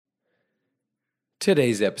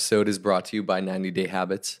Today's episode is brought to you by 90 Day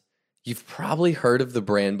Habits. You've probably heard of the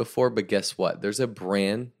brand before, but guess what? There's a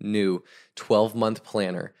brand new 12-month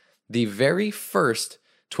planner. The very first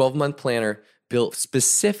 12-month planner built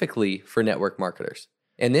specifically for network marketers.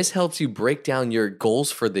 And this helps you break down your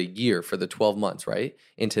goals for the year, for the 12 months, right?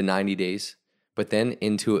 Into 90 days, but then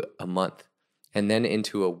into a month, and then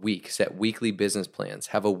into a week. Set weekly business plans.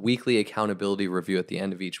 Have a weekly accountability review at the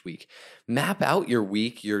end of each week. Map out your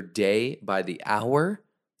week, your day by the hour.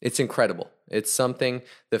 It's incredible. It's something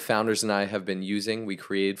the founders and I have been using. We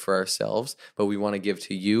created for ourselves, but we want to give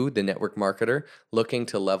to you, the network marketer, looking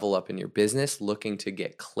to level up in your business, looking to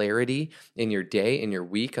get clarity in your day, in your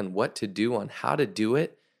week on what to do, on how to do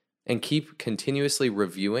it, and keep continuously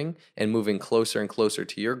reviewing and moving closer and closer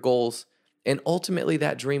to your goals and ultimately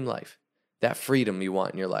that dream life. That freedom you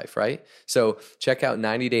want in your life, right? So check out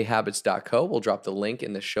 90dayhabits.co. We'll drop the link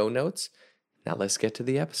in the show notes. Now let's get to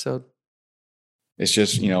the episode. It's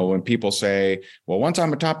just, when people say, well, once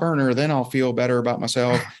I'm a top earner, then I'll feel better about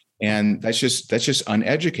myself. And that's just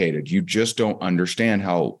uneducated. You just don't understand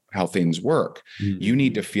how things work. Mm-hmm. You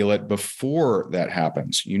need to feel it before that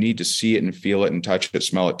happens. You need to see it and feel it and touch it,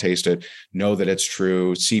 smell it, taste it, know that it's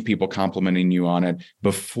true, see people complimenting you on it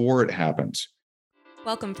before it happens.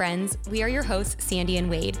 Welcome, friends. We are your hosts, Sandy and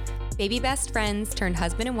Wade, baby best friends turned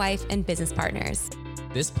husband and wife and business partners.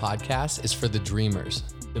 This podcast is for the dreamers,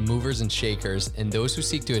 the movers and shakers, and those who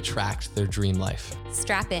seek to attract their dream life.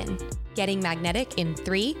 Strap in. Getting magnetic in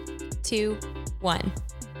 3, 2, 1.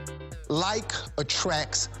 Like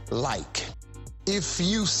attracts like. If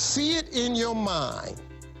you see it in your mind,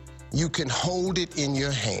 you can hold it in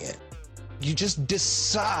your hand. You just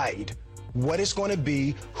decide what it's going to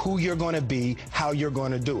be, who you're going to be, how you're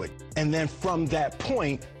going to do it. And then from that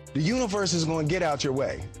point, the universe is going to get out your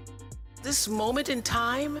way. This moment in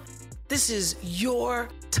time, this is your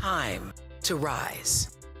time to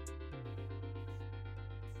rise.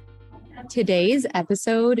 Today's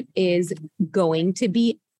episode is going to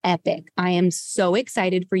be epic. I am so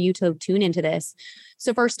excited for you to tune into this.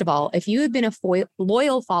 So first of all, if you have been a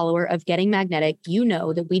loyal follower of Getting Magnetic, you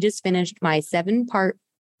know that we just finished my 7-part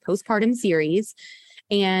postpartum series.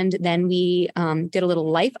 And then we did a little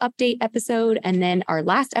life update episode. And then our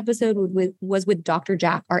last episode was with Dr.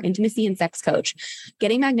 Jack, our intimacy and sex coach.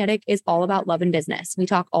 Getting Magnetic is all about love and business. We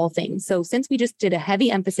talk all things. So since we just did a heavy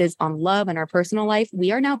emphasis on love and our personal life,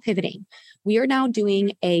 we are now pivoting. We are now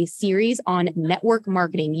doing a series on network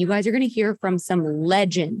marketing. You guys are going to hear from some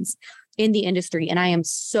legends in the industry. And I am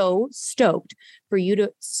so stoked for you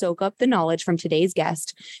to soak up the knowledge from today's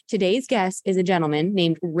guest. Today's guest is a gentleman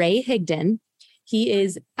named Ray Higdon. He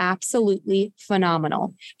is absolutely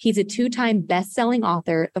phenomenal. He's a 2-time best-selling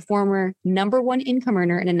author, the former #1 income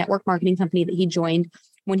earner in a network marketing company that he joined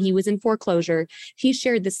when he was in foreclosure. He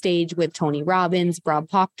shared the stage with Tony Robbins, Rob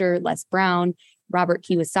Proctor, Les Brown, Robert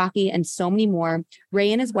Kiyosaki, and so many more.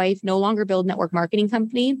 Ray and his wife no longer build network marketing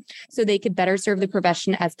company so they could better serve the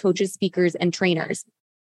profession as coaches, speakers, and trainers.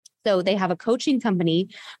 So they have a coaching company,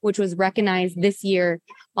 which was recognized this year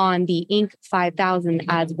on the Inc. 5000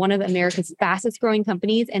 as one of America's fastest growing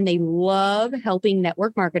companies. And they love helping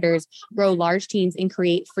network marketers grow large teams and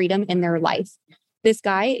create freedom in their life. This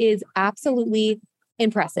guy is absolutely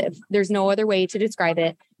impressive. There's no other way to describe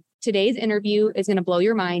it. Today's interview is going to blow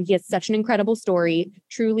your mind. He has such an incredible story,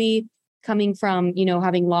 truly coming from,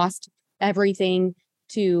 having lost everything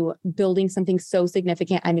to building something so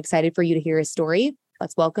significant. I'm excited for you to hear his story.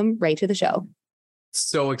 Let's welcome Ray to the show.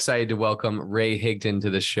 So excited to welcome Ray Higdon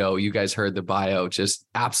to the show. You guys heard the bio, just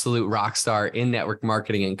absolute rock star in network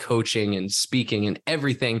marketing and coaching and speaking and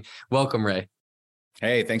everything. Welcome, Ray.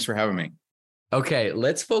 Hey, thanks for having me. Okay,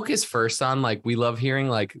 let's focus first on we love hearing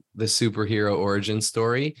the superhero origin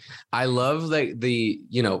story. I love the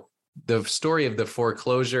story of the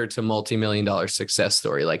foreclosure to multi-million-dollar success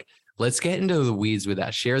story. Let's get into the weeds with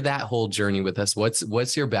that. Share that whole journey with us.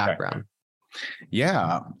 What's your background? Okay.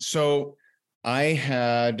 Yeah. So I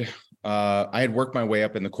had worked my way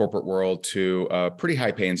up in the corporate world to a pretty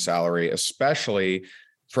high paying salary, especially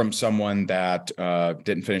from someone that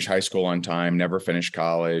didn't finish high school on time, never finished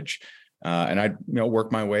college. And I'd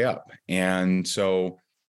work my way up. And so,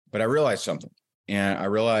 but I realized something. And I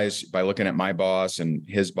realized by looking at my boss and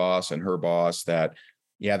his boss and her boss that,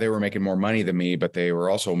 yeah, they were making more money than me, but they were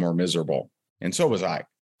also more miserable. And so was I.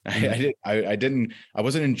 I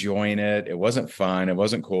wasn't enjoying it. It wasn't fun. It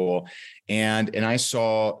wasn't cool. And I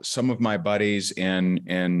saw some of my buddies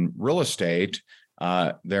in real estate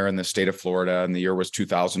there in the state of Florida, and the year was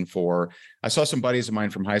 2004. I saw some buddies of mine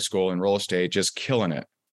from high school in real estate just killing it.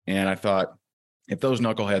 And I thought, if those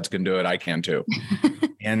knuckleheads can do it, I can too.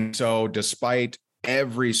 And so despite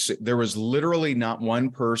there was literally not one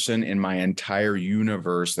person in my entire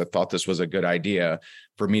universe that thought this was a good idea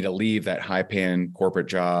for me to leave that high paying corporate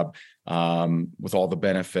job with all the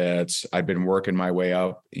benefits. I'd been working my way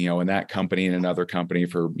up, in that company and another company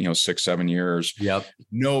for, 6-7 years. Yep.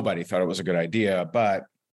 Nobody thought it was a good idea, but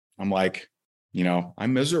I'm like,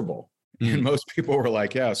 I'm miserable. And most people were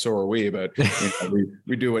like, yeah, so are we, but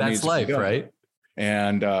we do what needs to be done. Right?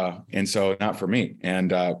 And so not for me.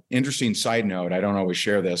 And interesting side note, I don't always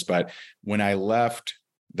share this, but when I left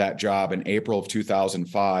that job in April of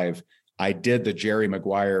 2005, I did the Jerry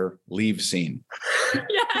Maguire leave scene.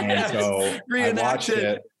 Yes. And so I watched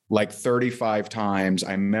it like 35 times.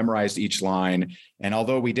 I memorized each line. And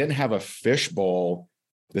although we didn't have a fishbowl,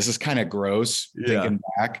 this is kind of gross thinking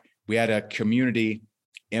back, we had a community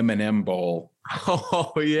M&M bowl.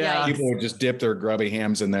 Oh yeah. People would just dip their grubby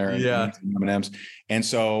hams in there and eat some M&Ms. And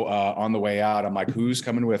so on the way out, I'm like, who's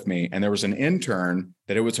coming with me? And there was an intern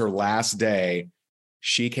that it was her last day.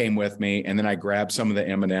 She came with me, and then I grabbed some of the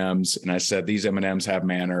M&Ms and I said, these M&Ms have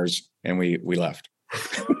manners, and we left.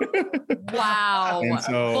 Wow. And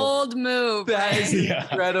so, bold move. That is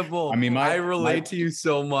incredible. I mean, I relate to you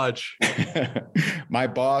so much. My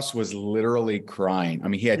boss was literally crying. I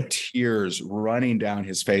mean, he had tears running down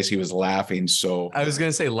his face. He was laughing so hard. I was going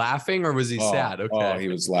to say laughing, or was he sad? Okay. Oh, he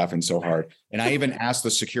was laughing so hard. And I even asked the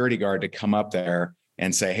security guard to come up there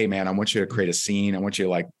and say, hey man, I want you to create a scene. I want you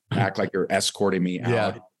to act like you're escorting me out.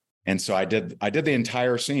 Yeah. And so I did the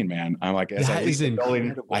entire scene, man. I'm like, as I leave the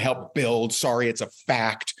building, I helped build. Sorry, it's a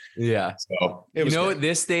fact. Yeah. So it was good.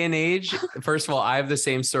 This day and age, first of all, I have the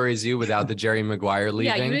same story as you without the Jerry Maguire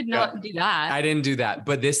leaving. Yeah, you did not do that. I didn't do that.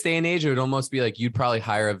 But this day and age, it would almost be like you'd probably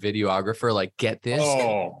hire a videographer, like get this,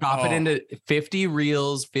 drop it into 50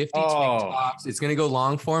 reels, 50 TikToks. It's gonna go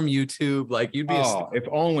long form YouTube. Like you'd be if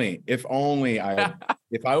only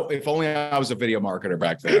I was a video marketer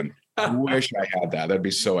back then. I wish I had that. That'd be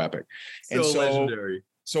so epic. So legendary.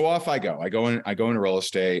 So off I go. I go into real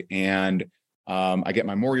estate, and I get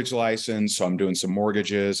my mortgage license. So I'm doing some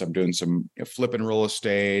mortgages. I'm doing some flipping real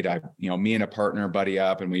estate. Me and a partner buddy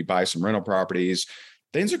up, and we buy some rental properties.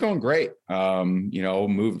 Things are going great.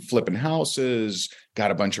 Flipping houses, got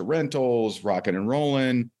a bunch of rentals, rocking and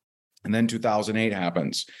rolling. And then 2008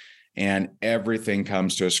 happens, and everything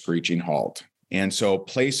comes to a screeching halt. And so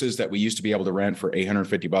places that we used to be able to rent for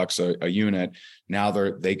 $850 a unit, now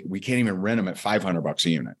we can't even rent them at $500 a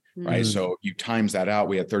unit, right? So you times that out.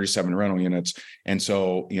 We had 37 rental units, and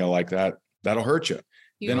so that'll hurt you.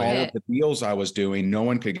 Then all of the deals I was doing, no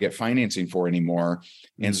one could get financing for anymore,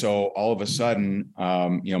 and so all of a sudden,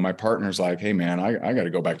 my partner's like, "Hey, man, I got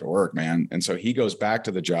to go back to work, man." And so he goes back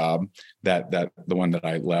to the job that the one that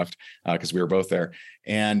I left because we were both there,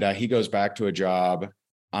 and he goes back to a job.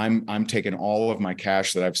 I'm taking all of my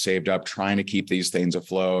cash that I've saved up, trying to keep these things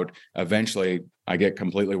afloat. Eventually, I get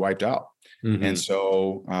completely wiped out. And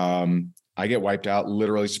so I get wiped out,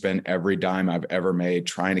 literally spend every dime I've ever made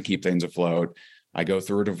trying to keep things afloat. I go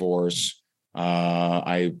through a divorce.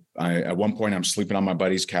 I at one point, I'm sleeping on my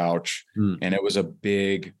buddy's couch, and it was a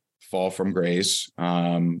big fall from grace.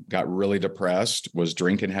 Got really depressed, was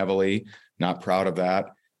drinking heavily, not proud of that.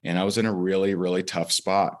 And I was in a really, really tough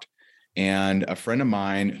spot. And a friend of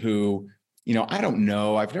mine who, I don't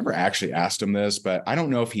know, I've never actually asked him this, but I don't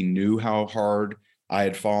know if he knew how hard I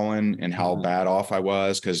had fallen and how bad off I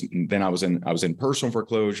was. Cause then I was in personal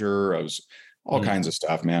foreclosure. I was all kinds of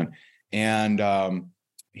stuff, man. And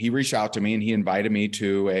he reached out to me and he invited me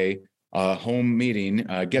to a home meeting,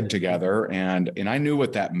 get together. And I knew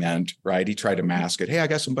what that meant, right? He tried to mask it. Hey, I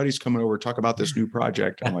got some buddies coming over to talk about this new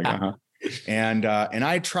project. I'm like, uh-huh. And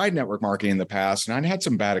I tried network marketing in the past, and I'd had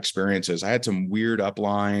some bad experiences. I had some weird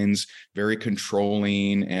uplines, very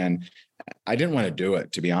controlling, and I didn't want to do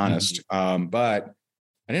it, to be honest. But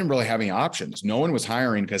I didn't really have any options. No one was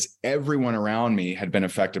hiring because everyone around me had been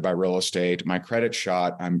affected by real estate. My credit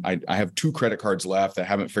shot. I have 2 credit cards left that I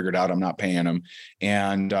haven't figured out. I'm not paying them,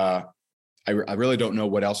 and I really don't know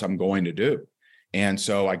what else I'm going to do. And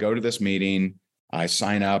so I go to this meeting. I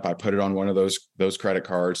sign up, I put it on one of those credit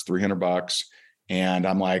cards, $300. And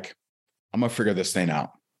I'm like, I'm gonna figure this thing out.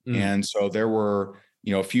 And so there were,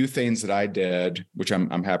 a few things that I did, which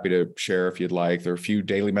I'm happy to share if you'd like. There are a few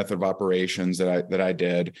daily method of operations that I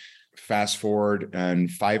did. Fast forward, in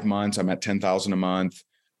 5 months, I'm at 10,000 a month.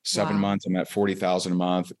 7 months, I'm at 40,000 a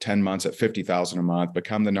month. 10 months at 50,000 a month.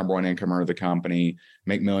 Become the number one income earner of the company.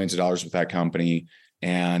 Make millions of dollars with that company.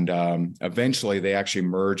 And eventually they actually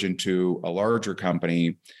merge into a larger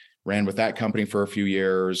company, ran with that company for a few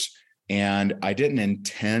years. And I didn't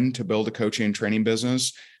intend to build a coaching and training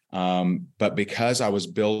business. But because I was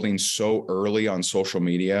building so early on social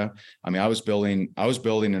media, I mean, I was building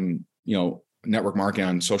in, network marketing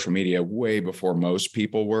on social media way before most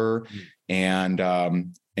people were. And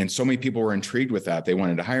so many people were intrigued with that. They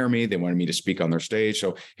wanted to hire me. They wanted me to speak on their stage.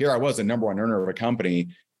 So here I was, the number one earner of a company,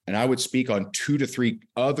 and I would speak on 2 to 3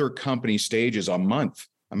 other company stages a month.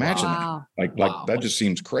 Imagine that. Like that just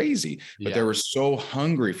seems crazy. But they were so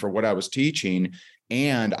hungry for what I was teaching.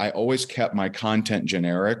 And I always kept my content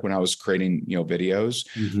generic when I was creating, videos.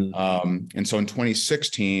 And so in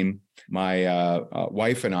 2016, my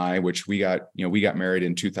wife and I, which we got married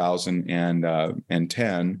in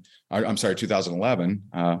 2010. I'm sorry, 2011.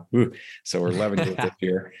 So we're 11 years this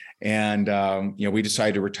year. And, we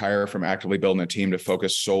decided to retire from actively building a team to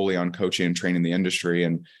focus solely on coaching and training the industry.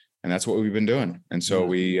 And that's what we've been doing. And so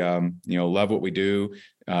we, love what we do.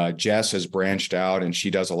 Jess has branched out and she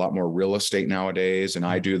does a lot more real estate nowadays. And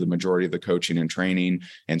I do the majority of the coaching and training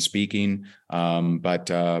and speaking. But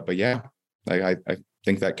yeah, I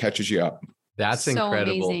think that catches you up. That's so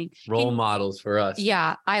incredible. Amazing. Role models for us.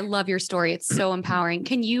 Yeah, I love your story. It's so empowering.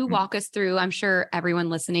 Can you walk us through? I'm sure everyone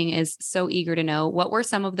listening is so eager to know, what were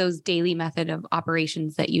some of those daily method of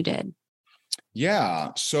operations that you did? Yeah.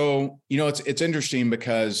 So, it's interesting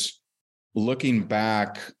because looking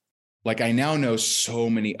back, like I now know so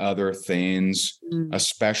many other things,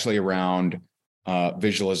 especially around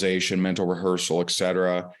visualization, mental rehearsal, et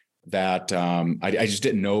cetera, that I just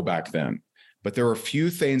didn't know back then. But there were a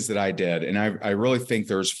few things that I did, and I really think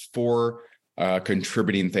there's 4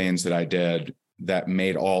 contributing things that I did that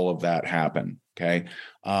made all of that happen. Okay.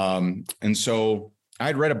 And so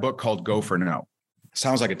I'd read a book called Go for No.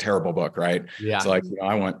 Sounds like a terrible book, right? Yeah. It's like,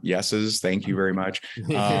 I want yeses. Thank you very much.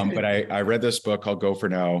 But I read this book called Go for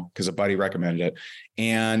No because a buddy recommended it.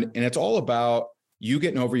 And it's all about you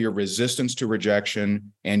getting over your resistance to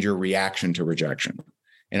rejection and your reaction to rejection.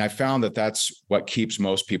 And I found that that's what keeps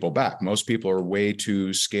most people back. Most people are way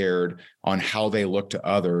too scared on how they look to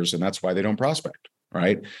others. And that's why they don't prospect,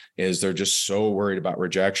 right? Is they're just so worried about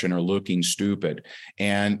rejection or looking stupid.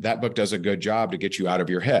 And that book does a good job to get you out of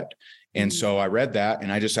your head. And so I read that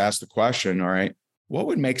and I just asked the question, all right, what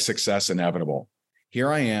would make success inevitable?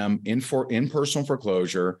 Here I am in personal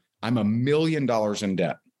foreclosure. I'm $1 million in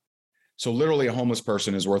debt. So literally a homeless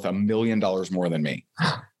person is worth $1 million more than me.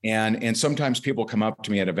 And sometimes people come up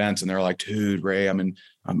to me at events and they're like, dude, Ray, I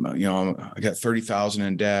got 30,000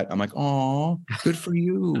 in debt. I'm like, oh, good for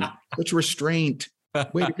you. Such restraint.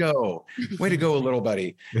 Way to go. Way to go, little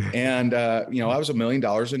buddy. And, I was $1 million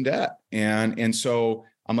in debt. And so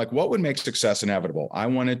I'm like, what would make success inevitable? I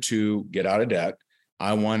wanted to get out of debt.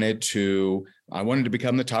 I wanted to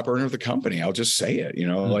become the top earner of the company. I'll just say it,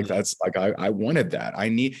 like that's like, I wanted that.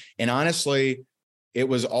 And honestly, it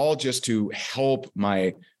was all just to help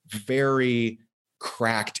my very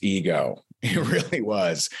cracked ego. It really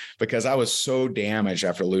was, because I was so damaged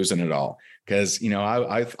after losing it all. Because,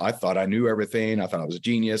 I thought I knew everything. I thought I was a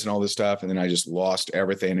genius and all this stuff. And then I just lost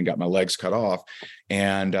everything and got my legs cut off.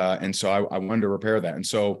 And so I wanted to repair that. And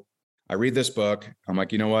so I read this book. I'm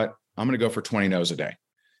like, you know what? I'm going to go for 20 no's a day.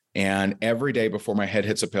 And every day before my head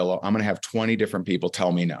hits a pillow, I'm going to have 20 different people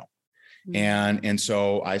tell me no. And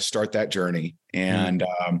so I start that journey. And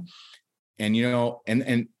a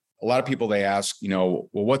lot of people, they ask, well,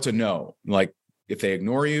 what's a no? Like if they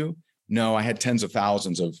ignore you? No, I had tens of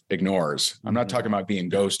thousands of ignores. I'm not talking about being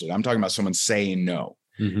ghosted. I'm talking about someone saying no.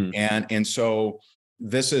 And so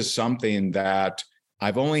this is something that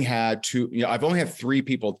I've only had 3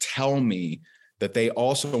 people tell me that they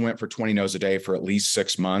also went for 20 no's a day for at least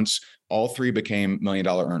 6 months. All 3 became $1 million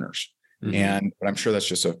earners. But I'm sure that's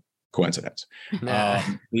just a coincidence.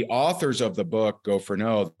 The authors of the book, Go for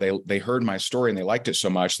No, they heard my story and they liked it so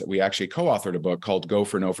much that we actually co-authored a book called Go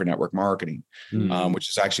for No for Network Marketing, which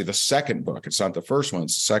is actually the second book. It's not the first one,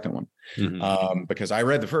 it's the second one, because I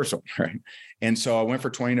read the first one, right? And so I went for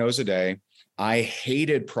 20 no's a day. I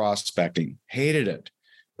hated prospecting, hated it,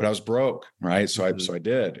 but I was broke, right? So I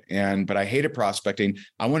did. But I hated prospecting.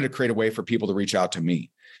 I wanted to create a way for people to reach out to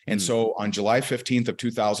me. And so on July 15th of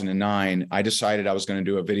 2009, I decided I was going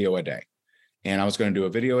to do a video a day. And I was going to do a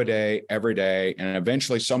video a day, every day. And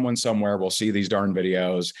eventually someone somewhere will see these darn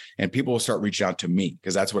videos and people will start reaching out to me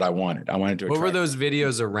because that's what I wanted. I wanted to. What were those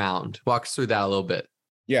videos around? Walk us through that a little bit.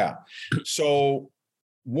 Yeah. So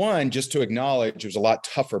one, just to acknowledge, it was a lot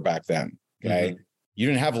tougher back then. Okay. You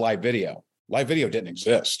didn't have live video. Live video didn't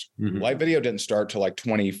exist. Live video didn't start till like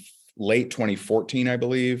late 2014, I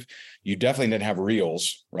believe. You definitely didn't have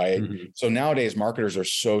reels, right? So nowadays marketers are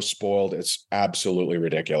so spoiled. It's absolutely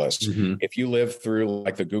ridiculous. If you live through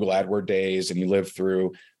like the Google AdWord days and you live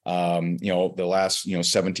through, the last,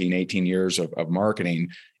 17, 18 years of marketing,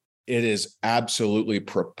 it is absolutely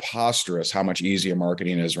preposterous how much easier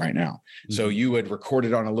marketing is right now. So you would record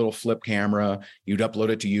it on a little flip camera, you'd upload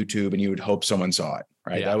it to YouTube, and you would hope someone saw it,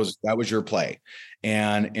 right? Yeah. That was your play.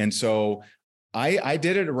 And so I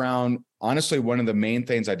did it around, honestly, one of the main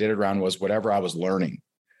things I did it around was whatever I was learning.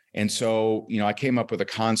 And so, I came up with a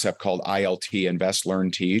concept called ILT, invest,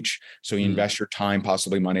 learn, teach. So you invest your time,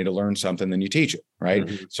 possibly money, to learn something, then you teach it, right?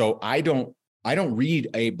 So I don't read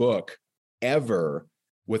a book ever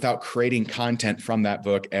without creating content from that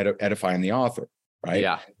book, edifying the author, right?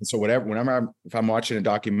 Yeah. And so if I'm watching a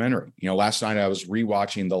documentary, last night I was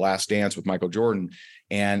rewatching The Last Dance with Michael Jordan,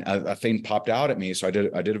 and a thing popped out at me. So I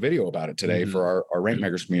did a video about it today for our Rank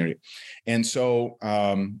Makers community. And so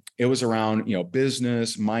it was around,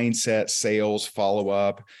 business, mindset, sales,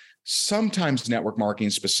 follow-up, sometimes network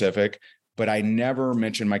marketing specific, but I never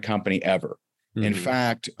mentioned my company ever. In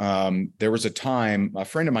fact, there was a time a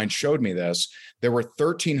friend of mine showed me this. There were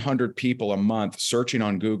 1,300 people a month searching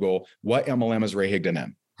on Google, what MLM is Ray Higdon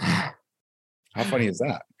in? How funny is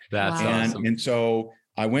that? That's Wow. awesome. And so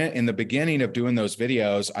I went in the beginning of doing those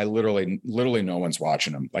videos. I literally no one's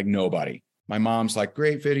watching them, like nobody. My mom's like,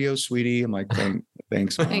 great video, sweetie. I'm like,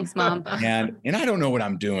 thanks, Mom. Thanks, Mom. And I don't know what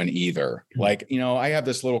I'm doing either. Like, I have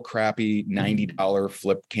this little crappy $90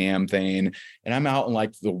 flip cam thing, and I'm out in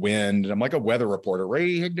like the wind, and I'm like a weather reporter,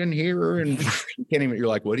 Ray Higdon here. And you can't even, you're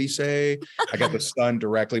like, what'd he say? I got the sun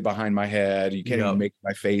directly behind my head. You can't even make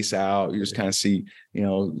my face out. You just kind of see,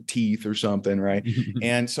 teeth or something. Right.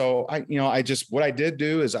 And so what I did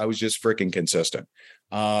do is I was just freaking consistent.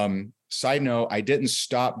 Side note, I didn't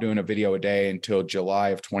stop doing a video a day until July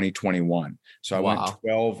of 2021. So I went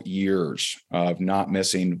 12 years of not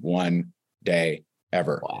missing one day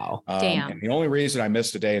ever. Wow. Damn. And the only reason I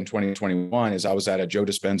missed a day in 2021 is I was at a Joe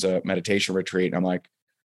Dispenza meditation retreat. And I'm like,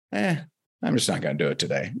 I'm just not going to do it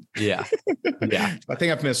today. Yeah. Yeah. I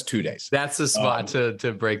think I've missed 2 days. That's the spot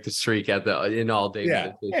to break the streak in all day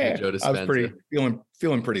meditation. Joe Dispenza. I was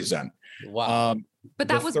feeling pretty zen. Wow. But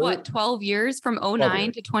that was 12 years from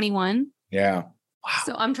 09 to 21. Yeah. Wow.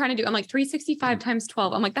 So I'm like 365 times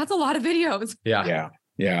 12. I'm like, that's a lot of videos. Yeah.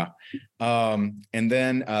 Yeah. And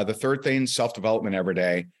then the third thing, self-development every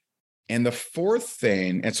day. And the fourth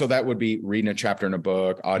thing, and so that would be reading a chapter in a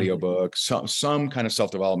book, audiobook, some kind of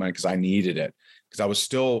self-development, because I needed it, because I was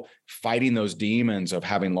still fighting those demons of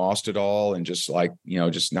having lost it all and just like,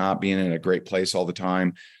 just not being in a great place all the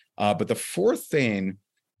time. But the fourth thing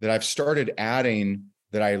that I've started adding,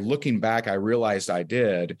 that looking back, I realized I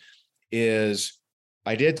did, is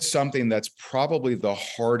I did something that's probably the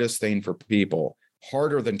hardest thing for people,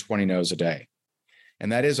 harder than 20 no's a day.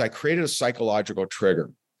 And that is, I created a psychological trigger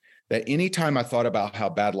that anytime I thought about how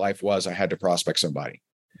bad life was, I had to prospect somebody.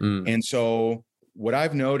 And so what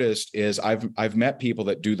I've noticed is I've met people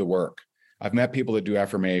that do the work. I've met people that do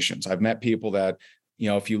affirmations. I've met people that,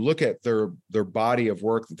 if you look at their body of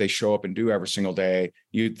work that they show up and do every single day,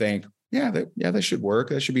 you'd think, they should work.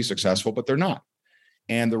 They should be successful, but they're not.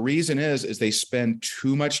 And the reason is they spend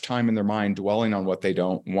too much time in their mind dwelling on what they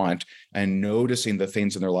don't want and noticing the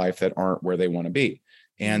things in their life that aren't where they want to be.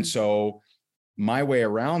 And so my way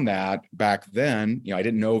around that back then, I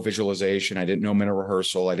didn't know visualization. I didn't know mental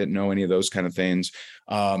rehearsal. I didn't know any of those kind of things.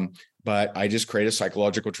 But I just create a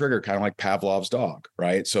psychological trigger, kind of like Pavlov's dog,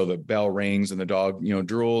 right? So the bell rings and the dog,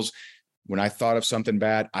 drools. When I thought of something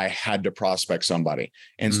bad, I had to prospect somebody.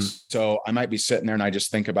 And so I might be sitting there and I just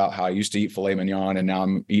think about how I used to eat filet mignon and now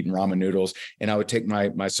I'm eating ramen noodles. And I would take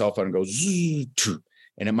my cell phone and go,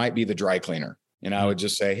 and it might be the dry cleaner. And I would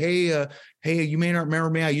just say, hey, you may not remember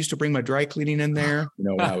me. I used to bring my dry cleaning in there,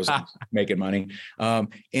 when I was making money. But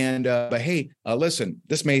hey, listen,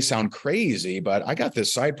 this may sound crazy, but I got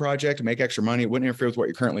this side project to make extra money. It wouldn't interfere with what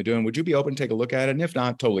you're currently doing. Would you be open to take a look at it? And if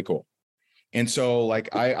not, totally cool. And so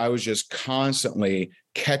like, I was just constantly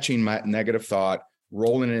catching my negative thought,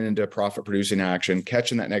 rolling it into profit producing action,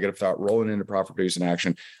 catching that negative thought, rolling into profit producing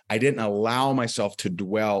action. I didn't allow myself to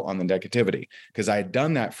dwell on the negativity, because I had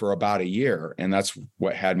done that for about a year, and that's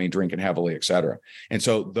what had me drinking heavily, et cetera. And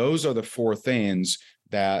so those are the four things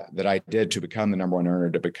that I did to become the number one earner,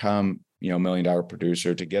 to become, $1 million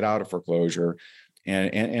producer, to get out of foreclosure,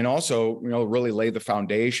 and also, really lay the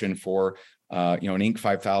foundation for, an Inc.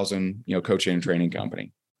 5000, coaching and training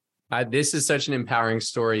company. This is such an empowering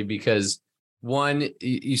story, because one,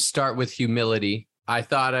 you start with humility. I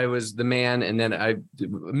thought I was the man, and then $1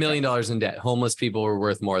 million in debt. Homeless people were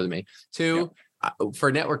worth more than me. Two,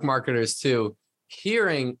 for network marketers too,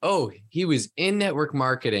 hearing, he was in network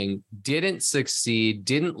marketing, didn't succeed,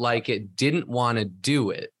 didn't like it, didn't want to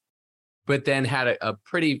do it, but then had a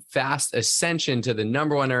pretty fast ascension to the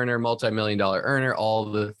number one earner, multi-million-dollar earner,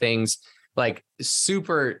 all the things. like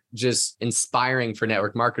super just inspiring for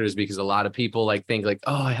network marketers, because a lot of people like think like,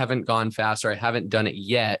 oh, I haven't gone fast, or I haven't done it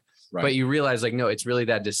yet. Right. But you realize like, no, it's really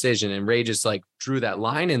that decision. And Ray just like drew that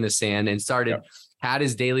line in the sand and started, had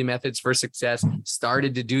his daily methods for success,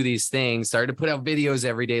 started to do these things, started to put out videos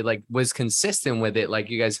every day, like was consistent with it. Like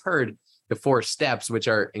you guys heard the 4 steps, which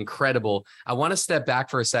are incredible. I want to step back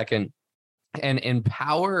for a second and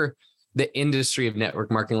empower the industry of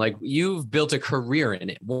network marketing. Like you've built a career in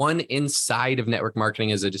it, one inside of network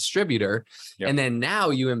marketing as a distributor. Yep. And then now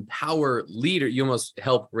you empower leaders. You almost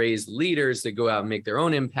help raise leaders to go out and make their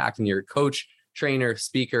own impact. And you're a coach, trainer,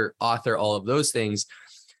 speaker, author, all of those things.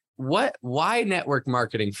 Why network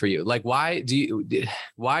marketing for you? Like, why do you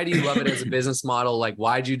love it as a business model? Like,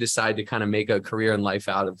 why did you decide to kind of make a career and life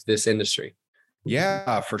out of this industry?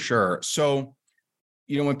 Yeah, for sure. So,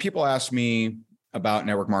 when people ask me about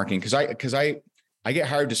network marketing, because I get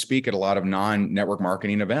hired to speak at a lot of non-network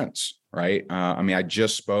marketing events, right? I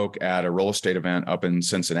just spoke at a real estate event up in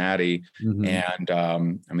Cincinnati,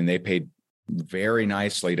 and they paid very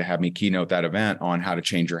nicely to have me keynote that event on how to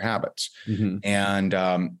change your habits.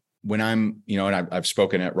 And when I'm, and I've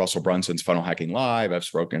spoken at Russell Brunson's Funnel Hacking Live, I've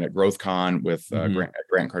spoken at GrowthCon with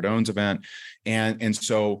Grant Cardone's event, and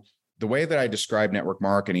so the way that I describe network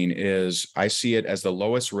marketing is I see it as the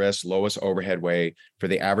lowest risk, lowest overhead way for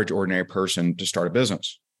the average ordinary person to start a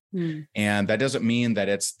business. And that doesn't mean that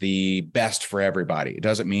it's the best for everybody. It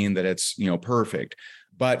doesn't mean that it's, perfect,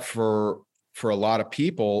 but for a lot of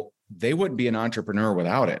people, they wouldn't be an entrepreneur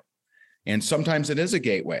without it. And sometimes it is a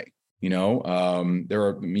gateway. There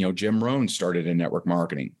are, Jim Rohn started in network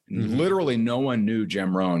marketing. Literally no one knew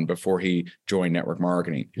Jim Rohn before he joined network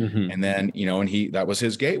marketing. And then, that was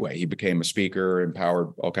his gateway. He became a speaker,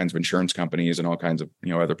 empowered all kinds of insurance companies and all kinds of,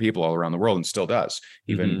 other people all around the world, and still does,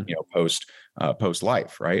 even, post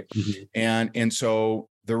life. Right. And so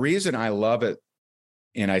the reason I love it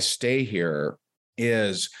and I stay here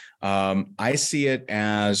is, I see it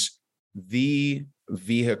as the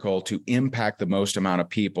vehicle to impact the most amount of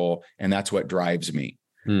people, and that's what drives me.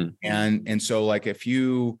 And so, like, if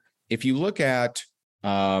you look at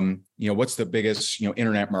what's the biggest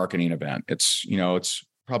internet marketing event, it's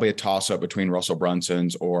probably a toss up between Russell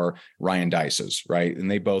Brunson's or Ryan Deiss's, right? And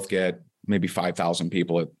they both get maybe 5,000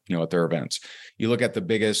 people at their events. You look at the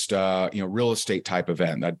biggest real estate type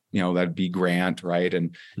event, that'd be Grant, right?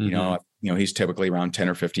 And he's typically around 10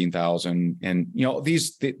 or 15,000, and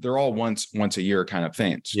they're all once a year kind of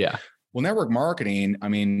things. Yeah. Well, network marketing,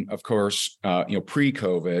 of course,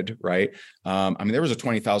 pre-COVID, right? There was a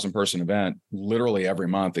 20,000 person event literally every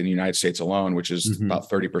month in the United States alone, which is about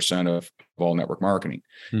 30% of all network marketing.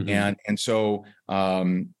 And so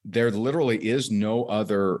there literally is no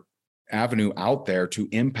other avenue out there to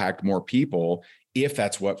impact more people if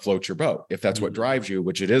that's what floats your boat, if that's what drives you,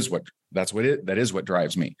 which that is what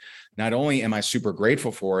drives me. Not only am I super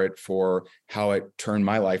grateful for it, for how it turned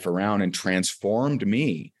my life around and transformed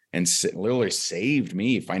me and literally saved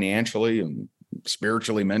me financially and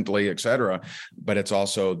spiritually, mentally, et cetera, but it's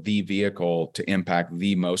also the vehicle to impact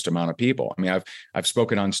the most amount of people. I've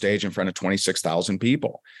spoken on stage in front of 26,000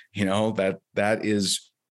 people. That is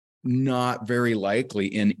not very likely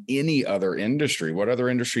in any other industry. What other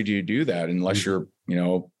industry do you do that unless you're,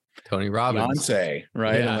 Tony Robbins, Beyonce,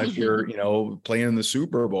 right? Yeah. Unless you're, playing in the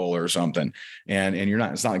Super Bowl or something, and you're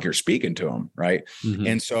not. It's not like you're speaking to them, right?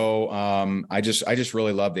 And so, I just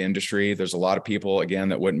really love the industry. There's a lot of people, again,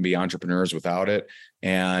 that wouldn't be entrepreneurs without it,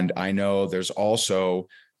 and I know there's also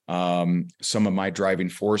some of my driving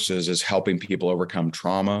forces is helping people overcome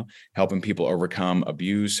trauma, helping people overcome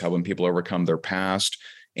abuse, helping people overcome their past.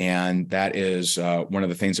 And that is one of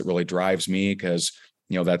the things that really drives me, because,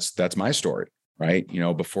 that's my story, right?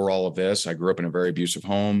 Before all of this, I grew up in a very abusive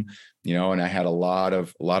home, and I had a lot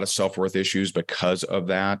of self-worth issues because of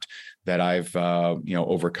that I've,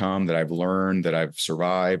 overcome, that I've learned, that I've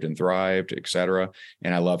survived and thrived, et cetera.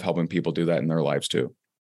 And I love helping people do that in their lives too.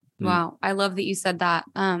 Wow. I love that you said that.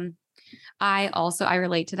 I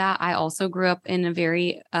relate to that. I also grew up in a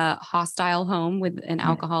very hostile home with an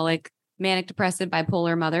alcoholic, manic depressive,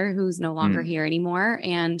 bipolar mother who's no longer here anymore.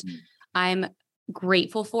 And I'm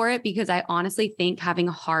grateful for it, because I honestly think having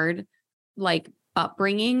a hard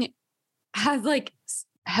upbringing has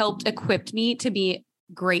helped equip me to be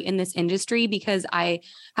great in this industry, because I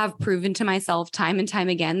have proven to myself time and time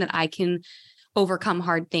again that I can overcome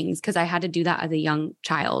hard things, because I had to do that as a young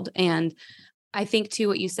child. And I think too,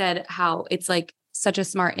 what you said, how it's such a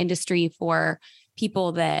smart industry for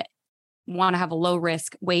people that want to have a low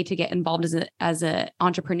risk way to get involved as a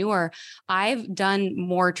entrepreneur, I've done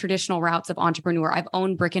more traditional routes of entrepreneur. I've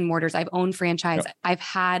owned brick and mortars. I've owned franchise. Yep. I've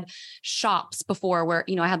had shops before where,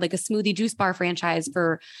 I had like a smoothie juice bar franchise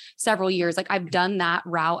for several years. Like I've done that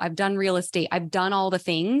route. I've done real estate. I've done all the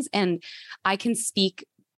things, and I can speak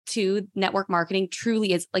to network marketing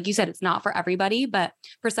truly is, like you said, it's not for everybody, but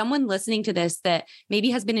for someone listening to this that maybe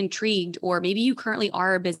has been intrigued, or maybe you currently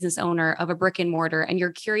are a business owner of a brick and mortar and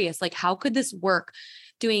you're curious, like, how could this work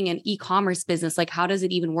doing an e-commerce business? Like, how does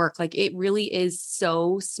it even work? Like, it really is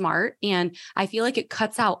so smart. And I feel like it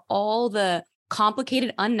cuts out all the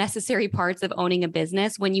complicated, unnecessary parts of owning a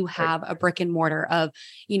business when you have a brick and mortar of,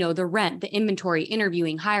 the rent, the inventory,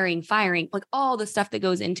 interviewing, hiring, firing, like all the stuff that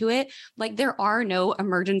goes into it. Like there are no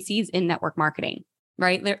emergencies in network marketing,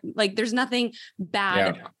 right? There's nothing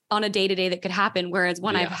bad on a day-to-day that could happen. Whereas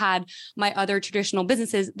when I've had my other traditional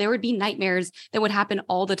businesses, there would be nightmares that would happen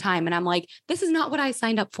all the time. And I'm like, this is not what I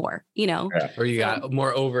signed up for, Or you got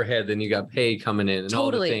more overhead than you got paid coming in and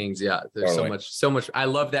all the things. Yeah. There's so much. I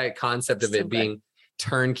love that concept of it being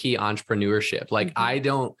turnkey entrepreneurship. Like I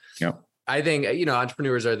think,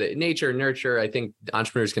 entrepreneurs are the nature, nurture. I think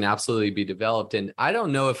entrepreneurs can absolutely be developed. And I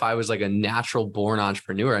don't know if I was like a natural born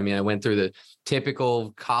entrepreneur. I mean, I went through the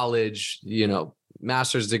typical college,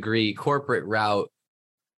 master's degree, corporate route,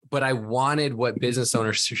 but I wanted what business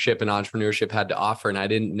ownership and entrepreneurship had to offer. And I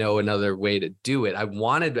didn't know another way to do it. I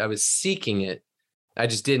was seeking it. I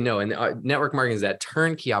just didn't know. And network marketing is that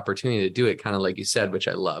turnkey opportunity to do it, kind of like you said, which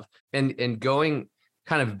I love. And going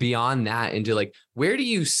kind of beyond that into like, where do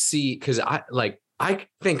you see, because I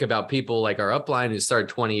think about people like our upline who started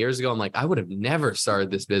 20 years ago. I'm like, I would have never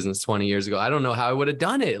started this business 20 years ago. I don't know how I would have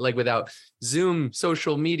done it, like without Zoom,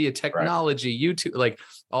 social media, technology, YouTube, like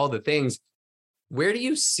all the things. Where do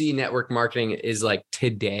you see network marketing is like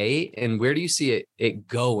today, and where do you see it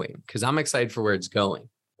going? Because I'm excited for where it's going.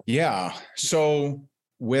 Yeah. So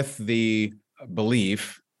with the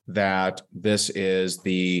belief that this is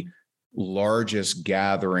the largest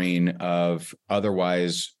gathering of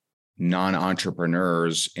otherwise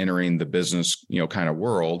non-entrepreneurs entering the business, kind of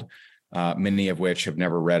world, many of which have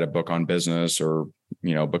never read a book on business or,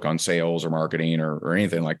 book on sales or marketing or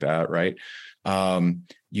anything like that. Right.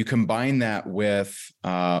 You combine that with,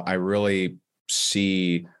 I really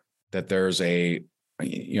see that there's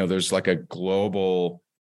there's like a global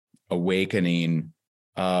awakening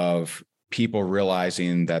of people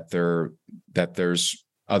realizing that there's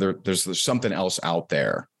something else out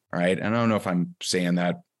there. Right. And I don't know if I'm saying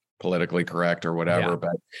that politically correct or whatever,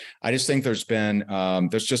 but I just think there's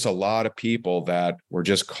just a lot of people that were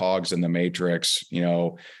just cogs in the matrix,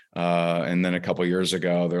 and then a couple of years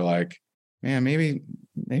ago, they're like, man, maybe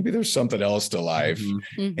there's something else to life.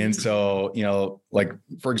 Mm-hmm. And so, like,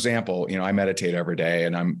 for example, I meditate every day,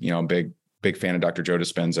 and I'm, a big fan of Dr. Joe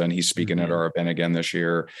Dispenza, and he's speaking at our event again this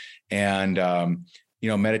year. And,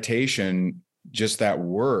 meditation, just that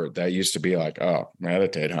word that used to be like, oh,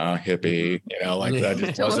 meditate, huh? Hippie, like that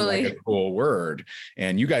just wasn't like a cool word.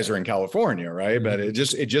 And you guys are in California, right? But it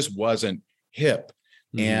just wasn't hip.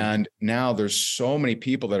 Mm-hmm. And now there's so many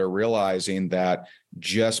people that are realizing that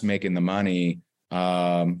just making the money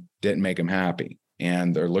didn't make them happy,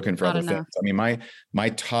 and they're looking for other things. I mean, my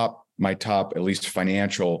top at least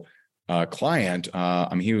financial client,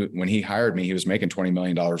 when he hired me, he was making $20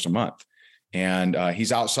 million a month. And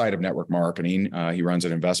he's outside of network marketing. He runs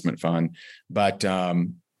an investment fund, but,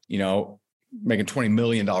 making $20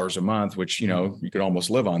 million a month, which, you could almost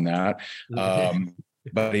live on that.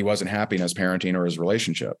 But he wasn't happy in his parenting or his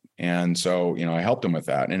relationship. And so, I helped him with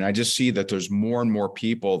that. And I just see that there's more and more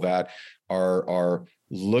people that are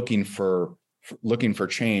looking for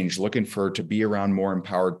change, looking to be around more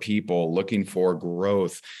empowered people, looking for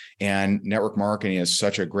growth. And network marketing is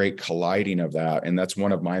such a great colliding of that. And that's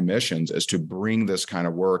one of my missions, is to bring this kind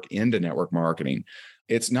of work into network marketing.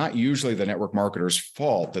 It's not usually the network marketer's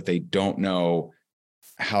fault that they don't know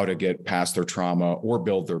how to get past their trauma or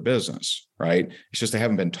build their business, right? It's just they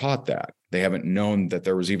haven't been taught that. They haven't known that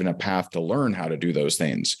there was even a path to learn how to do those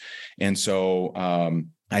things. And so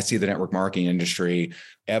I see the network marketing industry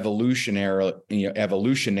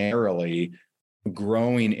evolutionarily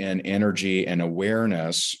growing in energy and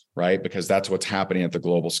awareness, right? Because that's what's happening at the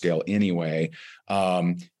global scale anyway.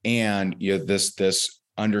 And this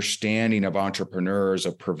understanding of entrepreneurs,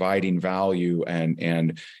 of providing value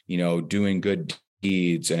and doing good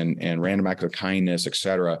deeds and random acts of kindness, et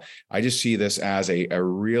cetera. I just see this as a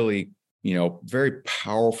really, very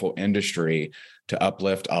powerful industry to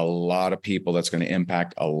uplift a lot of people. That's going to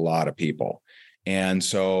impact a lot of people. And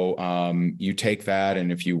so you take that,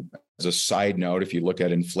 and if you, a side note, if you look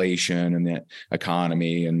at inflation and the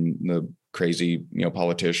economy and the crazy,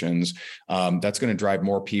 politicians, that's going to drive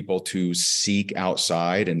more people to seek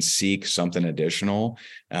outside and seek something additional.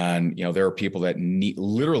 And, there are people that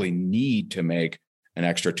literally need to make an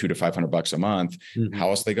extra $200 to $500 a month. Mm-hmm. How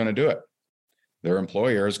else are they going to do it? Their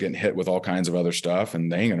employer is getting hit with all kinds of other stuff, and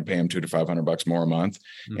they ain't going to pay them $200 to $500 more a month.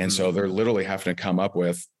 Mm-hmm. And so they're literally having to come up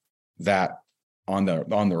with that on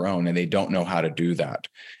their own, and they don't know how to do that.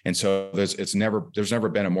 And so there's never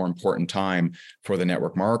been a more important time for the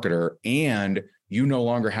network marketer, and you no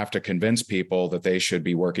longer have to convince people that they should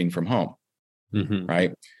be working from home. Mm-hmm.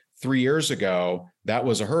 Right? 3 years ago, that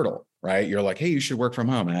was a hurdle. Right? You're like, hey, you should work from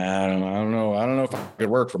home. I don't know if I could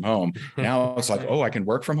work from home. Now it's like, oh, I can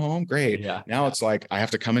work from home. Great. Yeah. Now it's like, I have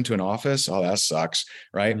to come into an office. Oh, that sucks.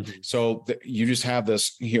 Right? Mm-hmm. So you just have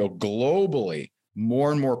this, globally,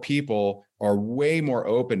 more and more people are way more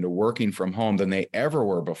open to working from home than they ever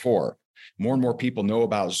were before. More and more people know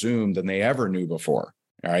about Zoom than they ever knew before.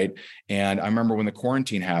 All right. And I remember when the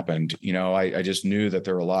quarantine happened, I just knew that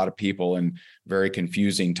there were a lot of people in very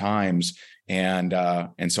confusing times. And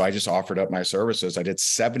so I just offered up my services. I did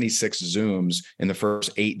 76 Zooms in the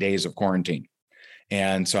first 8 days of quarantine.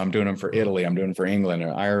 And so I'm doing them for Italy, I'm doing them for England,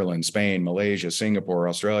 Ireland, Spain, Malaysia, Singapore,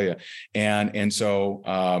 Australia. And so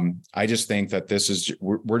I just think that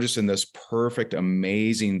we're just in this perfect,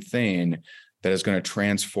 amazing thing that is going to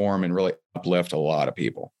transform and really uplift a lot of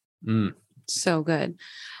people. Mm. So good.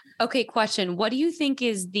 Okay, question. What do you think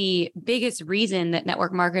is the biggest reason that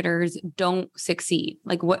network marketers don't succeed?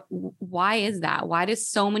 Like why is that? Why does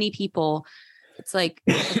so many people, it's like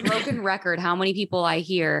a broken record, how many people I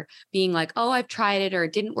hear being like, oh, I've tried it, or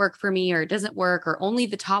it didn't work for me, or it doesn't work, or only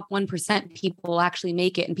the top 1% people actually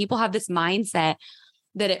make it. And people have this mindset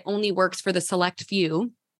that it only works for the select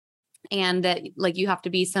few. And that like you have to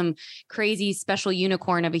be some crazy special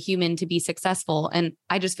unicorn of a human to be successful. And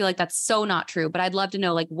I just feel like that's so not true. But I'd love to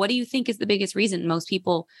know, like, what do you think is the biggest reason most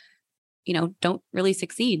people, don't really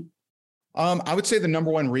succeed? I would say the number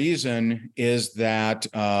one reason is that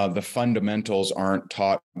the fundamentals aren't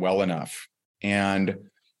taught well enough. And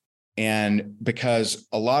because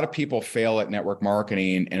a lot of people fail at network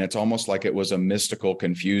marketing, and it's almost like it was a mystical,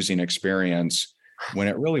 confusing experience when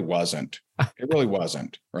it really wasn't. It really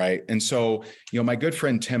wasn't, right? And so, my good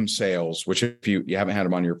friend Tim Sales, which if you haven't had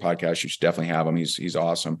him on your podcast, you should definitely have him. He's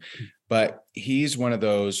awesome. But he's one of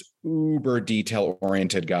those uber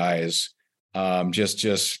detail-oriented guys,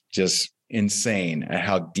 just insane at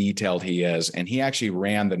how detailed he is. And he actually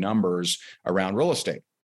ran the numbers around real estate.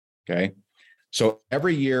 Okay. So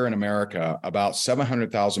every year in America, about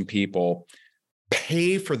 700,000 people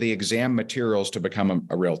pay for the exam materials to become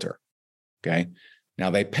a realtor. Okay. Now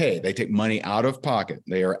they take money out of pocket.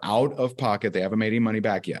 They are out of pocket. They haven't made any money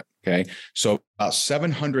back yet. Okay. So about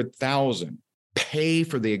 700,000 pay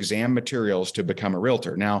for the exam materials to become a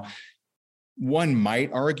realtor. Now, one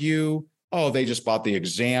might argue, oh, they just bought the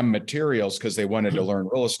exam materials because they wanted to learn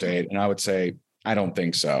real estate. And I would say, I don't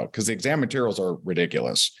think so, because the exam materials are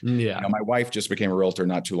ridiculous. Yeah. My wife just became a realtor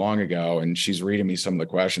not too long ago, and she's reading me some of the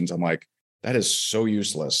questions. I'm like, that is so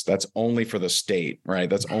useless. That's only for the state, right?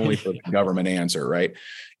 That's only for the government answer, right?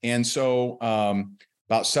 And so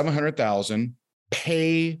about 700,000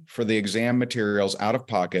 pay for the exam materials out of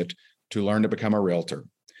pocket to learn to become a realtor.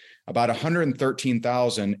 About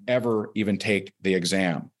 113,000 ever even take the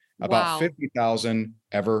exam. About 50,000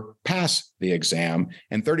 ever pass the exam,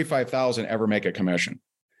 and 35,000 ever make a commission.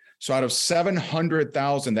 So out of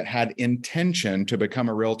 700,000 that had intention to become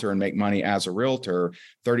a realtor and make money as a realtor,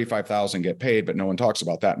 35,000 get paid, but no one talks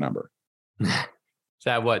about that number. Is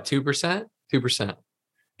that what, 2%? 2%.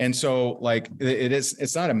 And so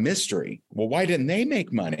it's not a mystery. Well, why didn't they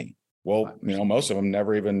make money? Well, most of them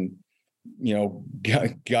never even, even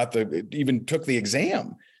took the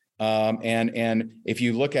exam. And if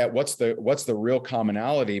you look at what's the real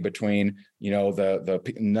commonality between,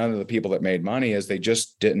 none of the people that made money is they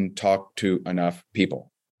just didn't talk to enough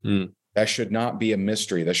people. Mm. That should not be a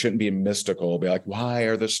mystery. That shouldn't be mystical. It'll be like, why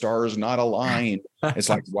are the stars not aligned? It's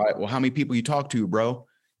like, why? Well, how many people you talk to, bro?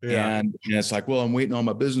 Yeah. And it's like, well, I'm waiting on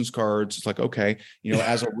my business cards. It's like, okay,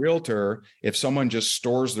 as a realtor, if someone just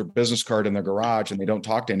stores their business card in their garage and they don't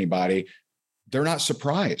talk to anybody, they're not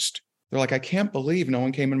surprised. They're like, I can't believe no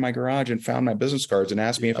one came in my garage and found my business cards and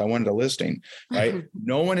asked me if I wanted a listing, right?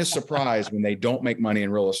 No one is surprised when they don't make money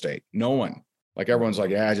in real estate. No one. Like everyone's like,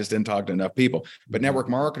 yeah, I just didn't talk to enough people. But network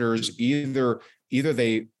marketers, either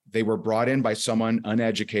they were brought in by someone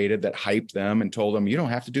uneducated that hyped them and told them, you don't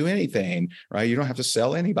have to do anything, right? You don't have to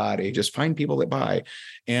sell anybody. Just find people that buy.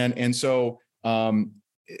 And so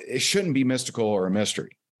it shouldn't be mystical or a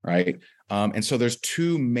mystery. right? And so there's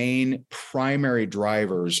two main primary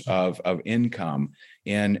drivers of income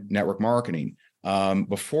in network marketing.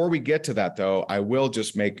 Before we get to that, though, I will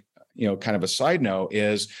just make, kind of a side note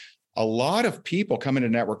is a lot of people come into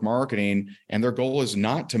network marketing and their goal is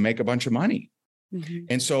not to make a bunch of money. Mhm.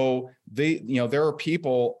 And so there are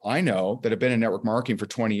people I know that have been in network marketing for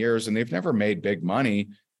 20 years and they've never made big money,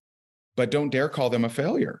 but don't dare call them a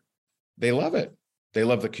failure. They love it. They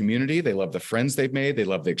love the community. They love the friends they've made. They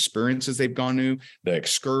love the experiences they've gone to, the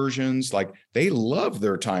excursions. Like they love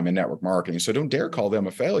their time in network marketing. So don't dare call them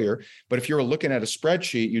a failure. But if you're looking at a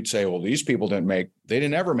spreadsheet, you'd say, well, these people they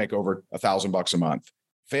didn't ever make over $1,000 a month.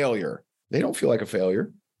 Failure. They don't feel like a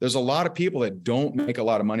failure. There's a lot of people that don't make a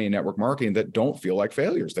lot of money in network marketing that don't feel like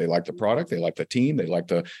failures. They like the product. They like the team. They like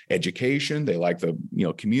the education. They like the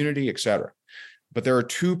community, et cetera. But there are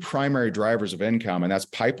two primary drivers of income, and that's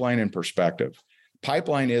pipeline and perspective.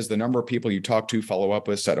 Pipeline is the number of people you talk to, follow up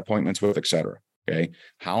with, set appointments with, et cetera. Okay.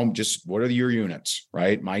 What are your units,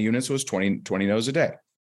 right? My units was 20 no's a day.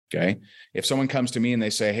 Okay. If someone comes to me and they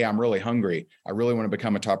say, hey, I'm really hungry, I really want to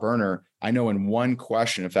become a top earner, I know in one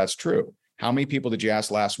question, if that's true, how many people did you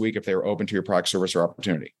ask last week if they were open to your product, service, or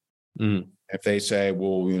opportunity? Mm. If they say,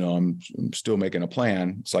 well, I'm still making a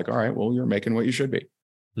plan, it's like, all right, well, you're making what you should be.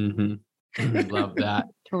 Mm-hmm. Love that.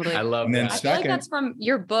 Totally. I love And then that. I feel like that's from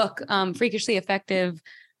your book, Freakishly Effective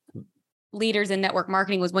Leaders in Network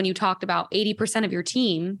Marketing, was when you talked about 80% of your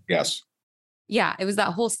team. Yes. Yeah. It was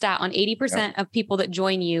that whole stat on 80% of people that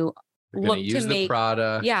join you look to use make the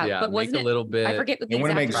product. Yeah, but make a little bit. I forget what They the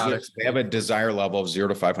want to exact make they have a desire level of $0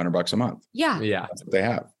 to $500 a month. Yeah. Yeah. That's what they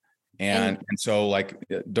have. And so like,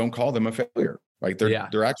 don't call them a failure. Like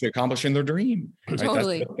they're actually accomplishing their dream. Right?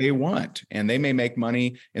 Totally. That's what they want. And they may make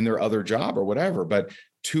money in their other job or whatever, but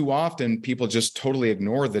too often people just totally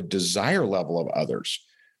ignore the desire level of others.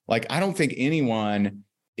 Like, I don't think anyone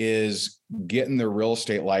is getting their real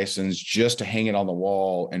estate license just to hang it on the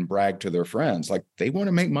wall and brag to their friends. Like, they want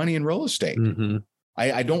to make money in real estate. Mm-hmm.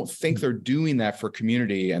 I don't think they're doing that for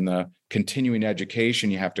community and the continuing education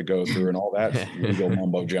you have to go through and all that legal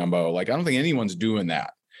mumbo jumbo. Like, I don't think anyone's doing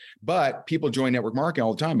that. But people join network marketing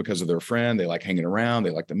all the time because of their friend. They like hanging around.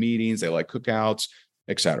 They like the meetings. They like cookouts,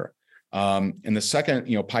 et cetera. And the second,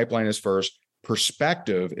 pipeline is first.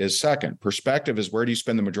 Perspective is second. Perspective is where do you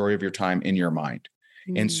spend the majority of your time in your mind?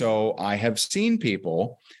 Mm-hmm. And so I have seen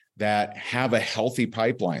people that have a healthy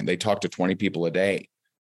pipeline. They talk to 20 people a day,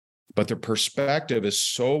 but their perspective is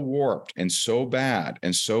so warped and so bad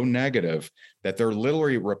and so negative that they're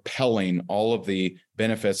literally repelling all of the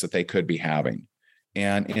benefits that they could be having.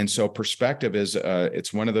 And so perspective is,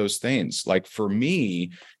 it's one of those things. Like for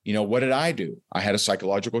me, what did I do? I had a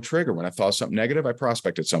psychological trigger. When I thought something negative, I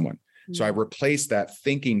prospected someone. Mm-hmm. So I replaced that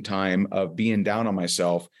thinking time of being down on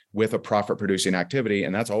myself with a profit producing activity.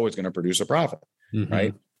 And that's always going to produce a profit. Mm-hmm.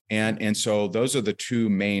 Right. And so those are the two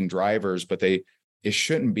main drivers, but it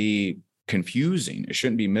shouldn't be confusing. It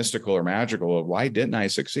shouldn't be mystical or magical of why didn't I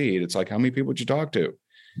succeed? It's like, how many people did you talk to?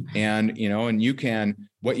 And, and you can,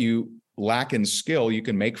 what you lack in skill, you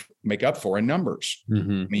can make up for in numbers.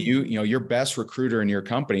 Mm-hmm. I mean, your best recruiter in your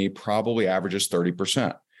company probably averages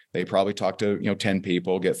 30%. They probably talk to, 10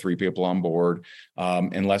 people, get 3 people on board,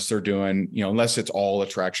 unless they're doing, unless it's all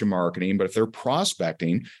attraction marketing. But if they're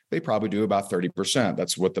prospecting, they probably do about 30%.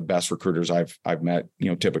 That's what the best recruiters I've met,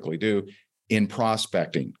 typically do in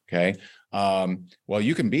prospecting. Okay. Well,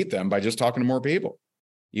 you can beat them by just talking to more people.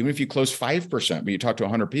 Even if you close 5%, but you talk to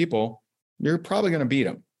 100 people, you're probably going to beat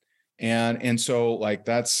them. And so like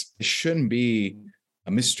it shouldn't be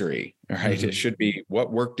a mystery, right? Mm-hmm. It should be,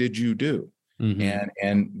 what work did you do? Mm-hmm.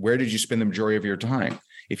 And where did you spend the majority of your time?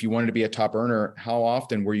 If you wanted to be a top earner, how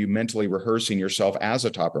often were you mentally rehearsing yourself as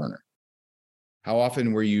a top earner? How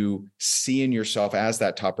often were you seeing yourself as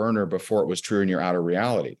that top earner before it was true in your outer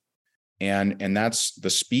reality? And that's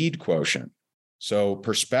the speed quotient. So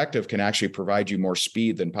perspective can actually provide you more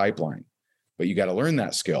speed than pipeline. But you got to learn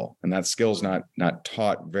that skill, and that skill is not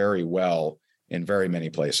taught very well in very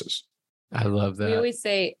many places. I love that. We always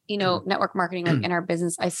say, network marketing, like in our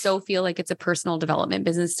business, I so feel like it's a personal development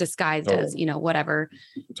business disguised as, whatever,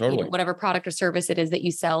 whatever product or service it is that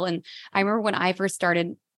you sell. And I remember when I first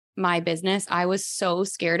started my business, I was so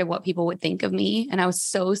scared of what people would think of me. And I was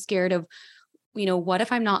so scared of, what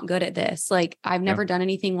if I'm not good at this? Like, I've never done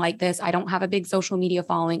anything like this. I don't have a big social media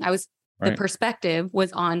following. The perspective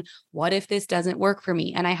was on what if this doesn't work for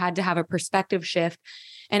me? And I had to have a perspective shift.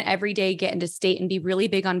 and every day get into state and be really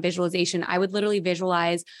big on visualization, I would literally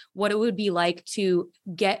visualize what it would be like to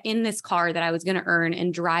get in this car that I was going to earn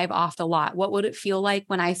and drive off the lot. What would it feel like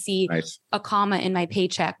when I see a comma in my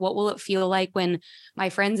paycheck? What will it feel like when my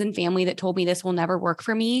friends and family that told me this will never work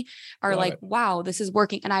for me are like, wow, this is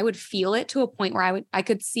working. And I would feel it to a point where I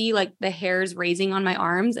could see like the hairs raising on my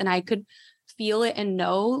arms, and I could feel it and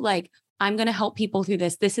know like, I'm going to help people through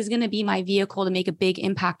this. This is going to be my vehicle to make a big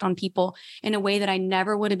impact on people in a way that I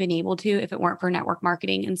never would have been able to if it weren't for network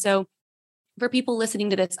marketing. And so for people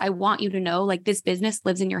listening to this, I want you to know, like, this business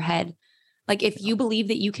lives in your head. Like, if you believe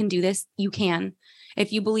that you can do this, you can.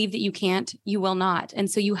 If you believe that you can't, you will not. And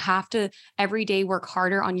so you have to every day work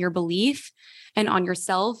harder on your belief and on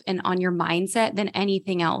yourself and on your mindset than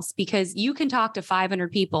anything else, because you can talk to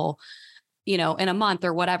 500 people, you know, in a month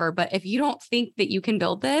or whatever. But if you don't think that you can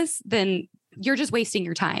build this, then you're just wasting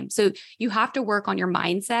your time. So you have to work on your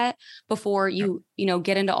mindset before you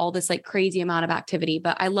get into all this like crazy amount of activity.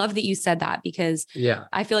 But I love that you said that, because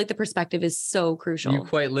I feel like the perspective is so crucial. You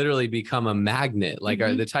quite literally become a magnet. Like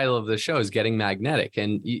the title of the show is Getting Magnetic.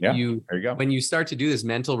 And you there you go. When you start to do this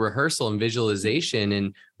mental rehearsal and visualization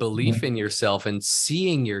and belief in yourself and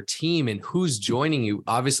seeing your team and who's joining you,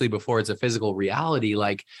 obviously before it's a physical reality,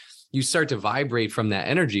 like you start to vibrate from that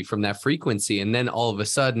energy, from that frequency. And then all of a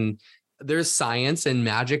sudden there's science and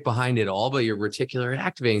magic behind it all, but your reticular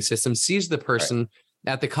activating system sees the person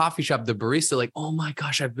at the coffee shop, the barista, like, oh my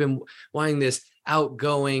gosh, I've been wanting this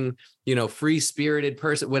outgoing, free-spirited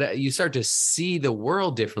person. What you start to see the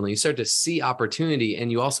world differently. You start to see opportunity,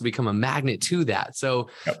 and you also become a magnet to that. So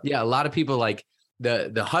a lot of people like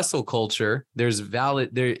the hustle culture, there's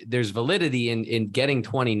validity in getting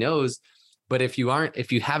 20 no's. But if you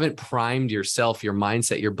haven't primed yourself, your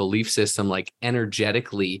mindset, your belief system, like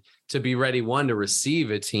energetically to be ready, one, to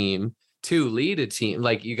receive a team, two, lead a team,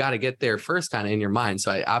 like you got to get there first kind of in your mind.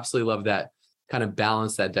 So I absolutely love that kind of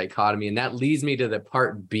balance, that dichotomy. And that leads me to the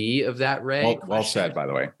part B of that, Ray. Well said, by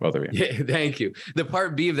the way, both of you. Yeah, thank you. The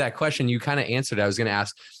part B of that question, you kind of answered. I was going to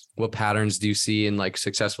ask, what patterns do you see in like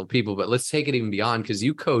successful people? But let's take it even beyond, because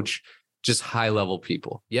you coach just high level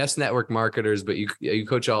people. Yes, network marketers, but you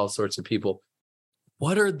coach all sorts of people.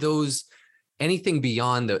 What are those, anything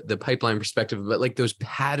beyond the pipeline perspective, but like those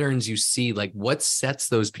patterns you see, like what sets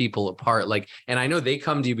those people apart? Like, and I know they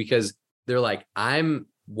come to you because they're like,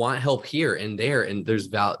 want help here and there, and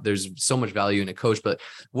there's so much value in a coach, but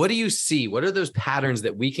what do you see? What are those patterns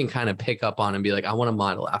that we can kind of pick up on and be like, I want to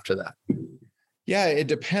model after that? Yeah, it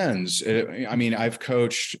depends. I've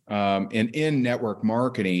coached in network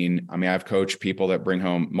marketing. I've coached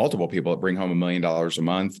multiple people that bring home $1 million a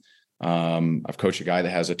month. I've coached a guy that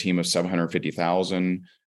has a team of 750,000.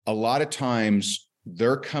 A lot of times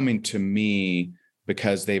they're coming to me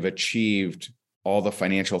because they've achieved all the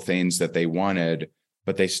financial things that they wanted,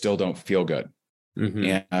 but they still don't feel good.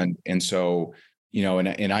 And so,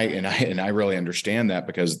 and I really understand that,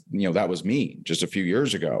 because, that was me just a few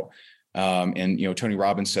years ago. Tony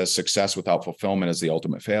Robbins says success without fulfillment is the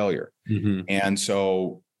ultimate failure. And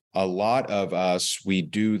so a lot of us, we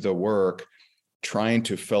do the work trying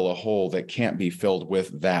to fill a hole that can't be filled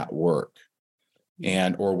with that work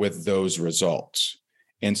or with those results.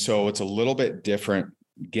 And so it's a little bit different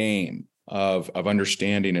game of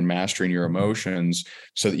understanding and mastering your emotions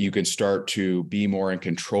so that you can start to be more in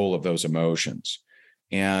control of those emotions.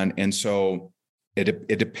 And so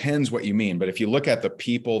it depends what you mean. But if you look at the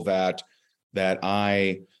people that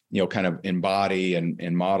I, kind of embody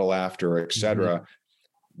and model after, et cetera,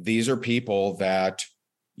 these are people that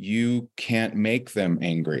you can't make them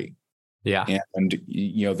angry. Yeah. And,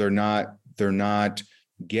 they're not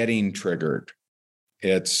getting triggered.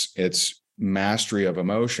 It's mastery of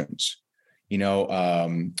emotions. I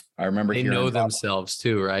remember they know themselves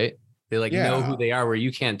too, right? They know who they are, where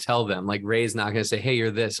you can't tell them. Like Ray's not going to say, hey,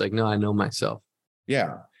 you're this. Like, no, I know myself.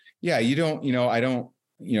 Yeah. Yeah. You don't,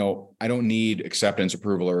 I don't need acceptance,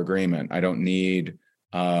 approval, or agreement. I don't need,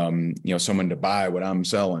 someone to buy what I'm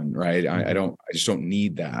selling. Right. I just don't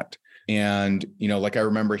need that. And, like I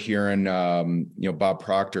remember hearing, Bob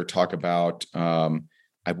Proctor talk about,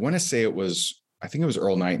 I want to say I think it was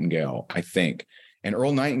Earl Nightingale, and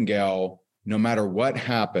Earl Nightingale, no matter what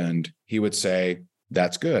happened, he would say,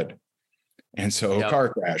 that's good. And so car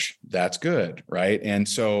crash, that's good. Right. And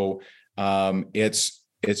so, it's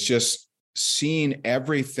just seeing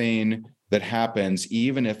everything that happens,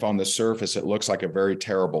 even if on the surface it looks like a very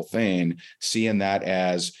terrible thing, seeing that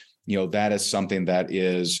as, that is something that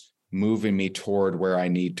is moving me toward where I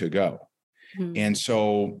need to go. And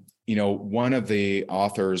so, one of the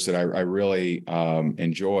authors that I really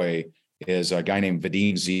enjoy is a guy named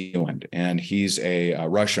Vadim Zeland, and he's a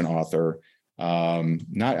Russian author.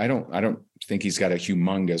 I don't think he's got a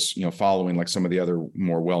humongous, following like some of the other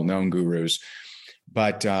more well-known gurus,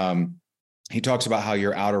 but he talks about how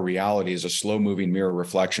your outer reality is a slow moving mirror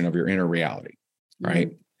reflection of your inner reality. Right.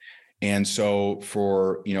 Mm-hmm. And so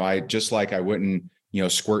I wouldn't,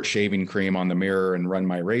 squirt shaving cream on the mirror and run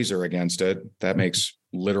my razor against it. That makes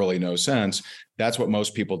literally no sense. That's what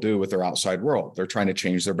most people do with their outside world. They're trying to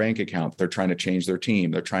change their bank account. They're trying to change their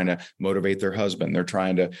team. They're trying to motivate their husband. They're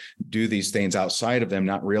trying to do these things outside of them,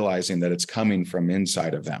 not realizing that it's coming from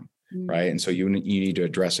inside of them. Mm-hmm. Right. And so you need to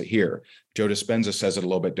address it here. Joe Dispenza says it a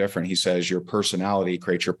little bit different. He says your personality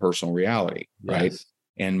creates your personal reality. Yes. Right.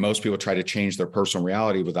 And most people try to change their personal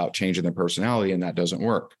reality without changing their personality, and that doesn't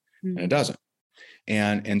work. Mm-hmm. And it doesn't.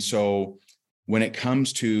 And so when it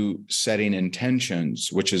comes to setting intentions,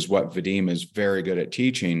 which is what Vadim is very good at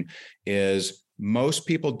teaching, is most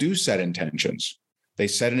people do set intentions. They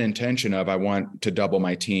set an intention of, I want to double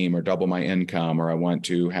my team or double my income, or I want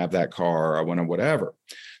to have that car, or I want to whatever.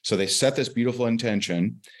 So they set this beautiful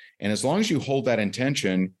intention. And as long as you hold that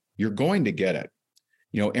intention, you're going to get it.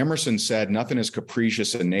 Emerson said, nothing is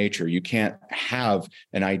capricious in nature. You can't have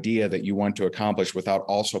an idea that you want to accomplish without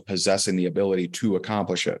also possessing the ability to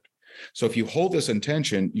accomplish it. So if you hold this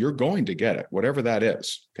intention, you're going to get it, whatever that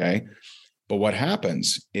is. Okay. But what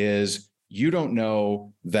happens is you don't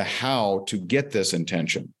know the how to get this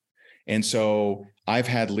intention. And so I've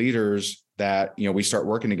had leaders that, we start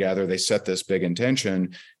working together, they set this big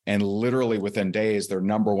intention, and literally within days, their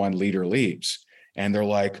number one leader leaves. And they're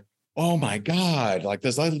like, oh my God, like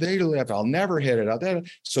this, I'll never hit it.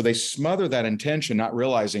 So they smother that intention, not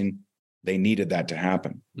realizing they needed that to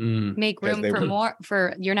happen. Make room for more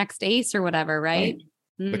for your next ace or whatever, right?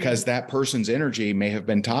 Because that person's energy may have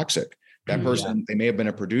been toxic. That person, they may have been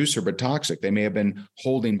a producer, but toxic. They may have been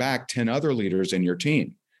holding back 10 other leaders in your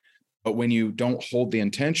team. But when you don't hold the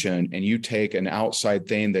intention and you take an outside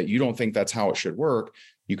thing that you don't think that's how it should work,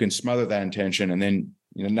 you can smother that intention. And then,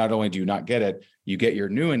 not only do you not get it, you get your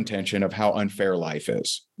new intention of how unfair life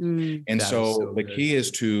is. And so the key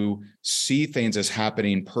is to see things as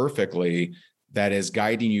happening perfectly, that is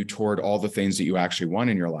guiding you toward all the things that you actually want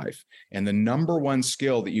in your life. And the number one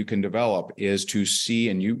skill that you can develop is to see,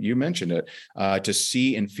 and you mentioned it, to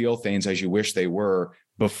see and feel things as you wish they were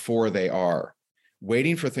before they are.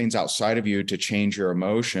 Waiting for things outside of you to change your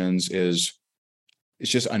emotions it's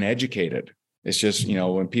just uneducated. It's just,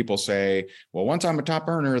 when people say, well, once I'm a top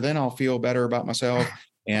earner, then I'll feel better about myself.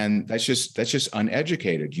 And that's just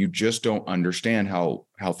uneducated. You just don't understand how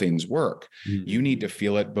things work. Mm-hmm. You need to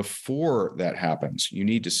feel it before that happens. You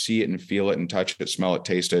need to see it and feel it and touch it, smell it,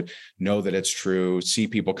 taste it, know that it's true, see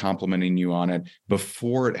people complimenting you on it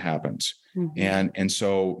before it happens. Mm-hmm. And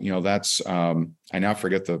so, that's, I now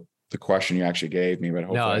forget the question you actually gave me, but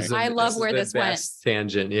hopefully I love where this went.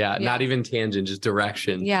 Tangent. Yeah. Not even tangent, just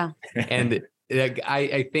direction. Yeah. And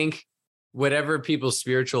I think whatever people's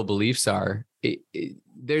spiritual beliefs are,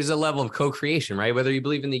 there's a level of co-creation, right? Whether you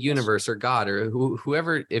believe in the universe or God or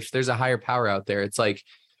whoever, if there's a higher power out there, it's like,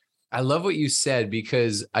 I love what you said,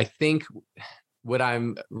 because I think what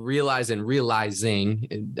I'm realizing,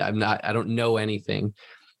 I don't know anything,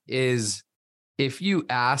 is if you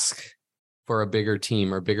ask for a bigger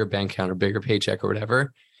team or bigger bank account or bigger paycheck or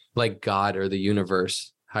whatever, like God or the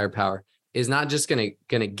universe, higher power, is not just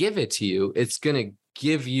gonna give it to you, it's gonna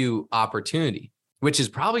give you opportunity, which is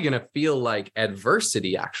probably gonna feel like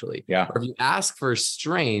adversity, actually. Yeah. Or if you ask for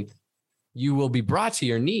strength, you will be brought to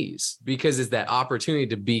your knees, because it's that opportunity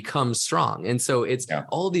to become strong. And so it's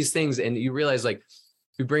all these things, and you realize, like,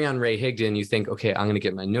 you bring on Ray Higdon, you think, okay, I'm going to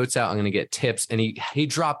get my notes out, I'm going to get tips. And he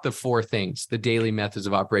dropped the 4 things, the daily methods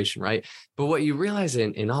of operation, right? But what you realize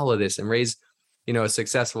in all of this, and Ray's, a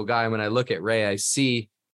successful guy. When I look at Ray, I see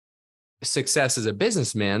success as a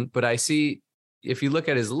businessman, but I see, if you look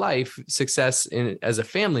at his life, success as a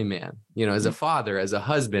family man, as a father, as a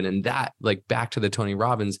husband, and that, like, back to the Tony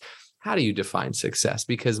Robbins, how do you define success?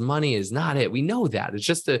 Because money is not it. We know that. It's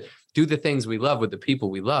just to do the things we love with the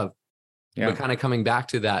people we love. Yeah. But kind of coming back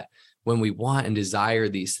to that, when we want and desire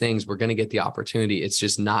these things, we're going to get the opportunity. It's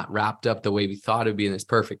just not wrapped up the way we thought it'd be in this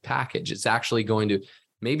perfect package. It's actually going to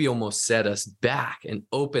maybe almost set us back and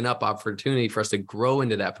open up opportunity for us to grow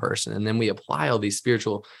into that person. And then we apply all these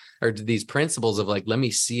spiritual or these principles of, like, let me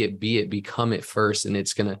see it, be it, become it first. And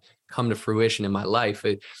it's going to come to fruition in my life.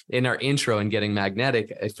 In our intro and Getting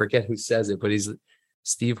Magnetic, I forget who says it, but he's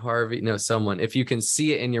Steve Harvey, someone. If you can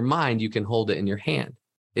see it in your mind, you can hold it in your hand.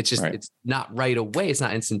 It's just, It's not right away. It's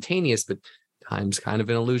not instantaneous, but time's kind of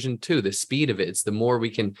an illusion too. The speed of it, it's the more we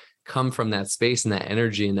can come from that space and that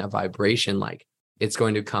energy and that vibration, like, it's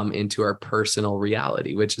going to come into our personal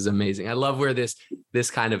reality, which is amazing. I love where this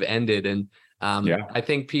kind of ended. And I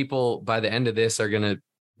think people by the end of this are going to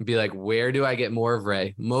be like, where do I get more of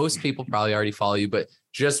Ray? Most people probably already follow you, but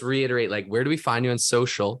just reiterate, like, where do we find you on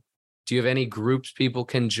social? Do you have any groups people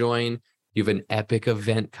can join? You have an epic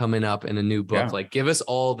event coming up and a new book. Yeah. Like, give us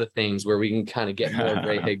all the things where we can kind of get more of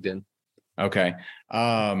Ray Higdon. Okay.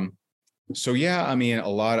 So yeah, I mean, a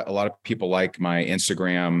lot of people like my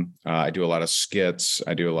Instagram. I do a lot of skits.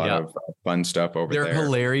 I do a lot of fun stuff over there. They're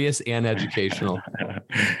hilarious and educational.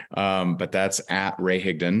 But that's at Ray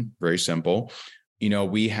Higdon. Very simple. You know,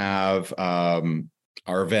 we have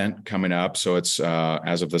our event coming up. So it's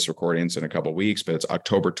as of this recording, it's in a couple of weeks, but it's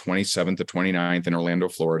October 27th to 29th in Orlando,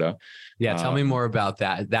 Florida. Yeah, tell me more about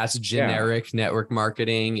that. That's generic network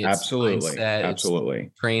marketing. It's absolutely, mindset, absolutely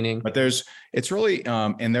it's training. But it's really,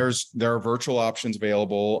 and there are virtual options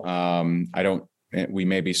available. We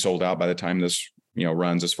may be sold out by the time this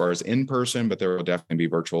runs as far as in person, but there will definitely be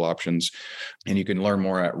virtual options, and you can learn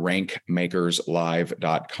more at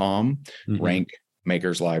rankmakerslive.com.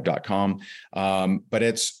 Rankmakerslive.com. But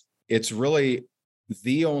it's really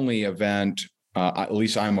the only event, at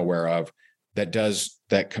least I'm aware of,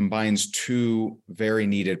 that combines two very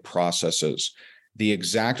needed processes. The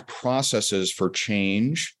exact processes for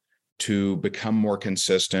change to become more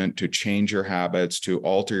consistent, to change your habits, to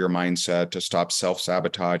alter your mindset, to stop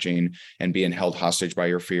self-sabotaging and being held hostage by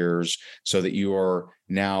your fears, so that you are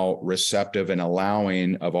now receptive and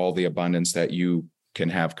allowing of all the abundance that you can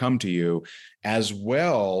have come to you, as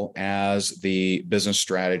well as the business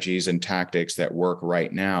strategies and tactics that work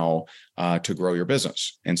right now to grow your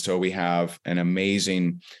business. And so we have an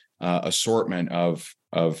amazing assortment of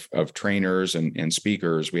trainers and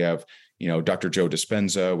speakers. We have, Dr. Joe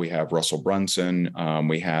Dispenza, we have Russell Brunson,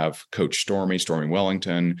 we have Coach Stormy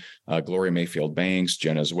Wellington, Gloria Mayfield Banks,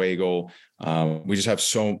 Jenna Zweigel. We just have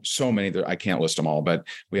so many that I can't list them all, but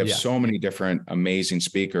we have so many different amazing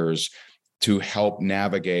speakers to help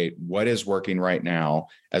navigate what is working right now,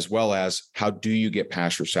 as well as how do you get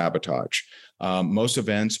past your sabotage. Most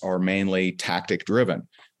events are mainly tactic driven,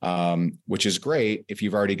 which is great if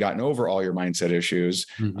you've already gotten over all your mindset issues,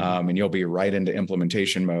 and you'll be right into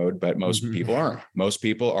implementation mode, but most people aren't. Most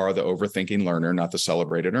people are the overthinking learner, not the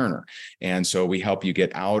celebrated earner. And so we help you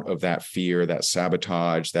get out of that fear, that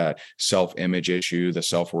sabotage, that self-image issue, the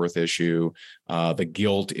self-worth issue, the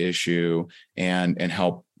guilt issue, and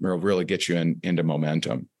help really get you into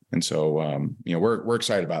momentum. And so, we're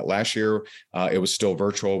excited about it. Last year, it was still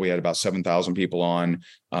virtual. We had about 7,000 people on.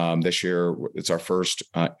 This year, it's our first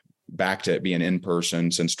back to being in person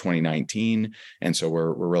since 2019. And so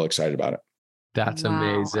we're real excited about it. That's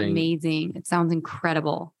amazing. Amazing. It sounds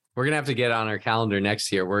incredible. We're going to have to get on our calendar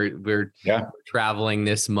next year. We're traveling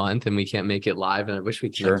this month and we can't make it live. And I wish we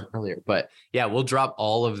could earlier, but yeah, we'll drop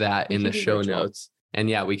all of that in the show notes. And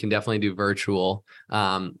yeah, we can definitely do virtual,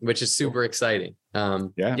 which is super exciting.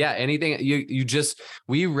 Anything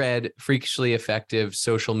we read Freakishly Effective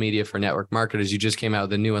Social Media for Network Marketers. You just came out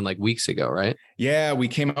with a new one like weeks ago, right? Yeah, we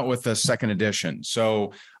came out with the second edition.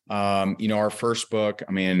 So, our first book,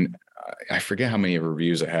 I mean, I forget how many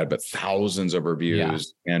reviews it had, but thousands of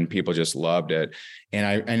reviews, and people just loved it.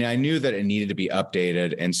 And I knew that it needed to be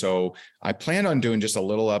updated. And so I planned on doing just a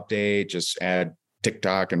little update, just add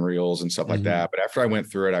TikTok and Reels and stuff like that. But after I went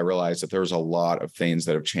through it, I realized that there was a lot of things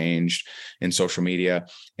that have changed in social media.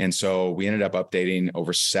 And so we ended up updating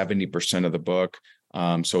over 70% of the book.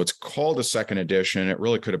 So it's called a second edition. It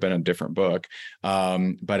really could have been a different book,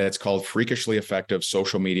 but it's called Freakishly Effective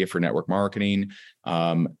Social Media for Network Marketing.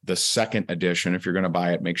 The second edition, if you're going to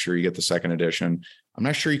buy it, make sure you get the second edition. I'm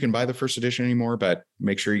not sure you can buy the first edition anymore, but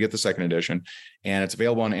make sure you get the second edition. And it's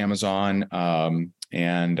available on Amazon.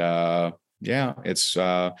 It's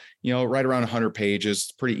right around 100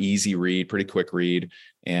 pages, pretty easy read, pretty quick read,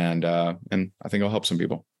 and I think it'll help some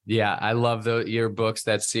people. Yeah, I love your books,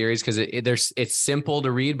 that series, because it's simple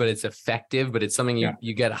to read, but it's effective. But it's something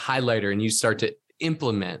you get a highlighter and you start to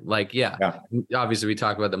implement. Obviously we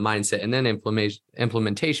talk about the mindset and then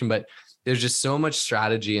implementation, but there's just so much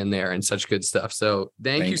strategy in there and such good stuff. So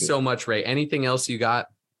thank you so much, Ray. Anything else you got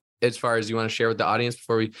as far as you want to share with the audience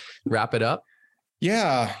before we wrap it up?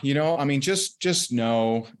 Yeah. Just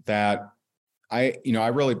know that I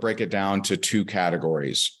really break it down to two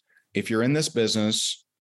categories. If you're in this business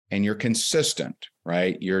and you're consistent,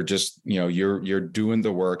 right? You're just, you're doing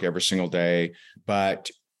the work every single day,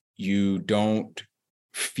 but you don't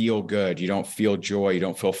feel good. You don't feel joy. You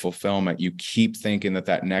don't feel fulfillment. You keep thinking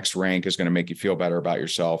that next rank is going to make you feel better about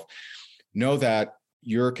yourself. Know that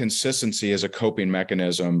your consistency is a coping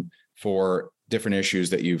mechanism for different issues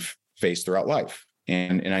that you've faced throughout life.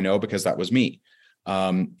 And I know because that was me.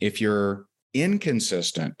 If you're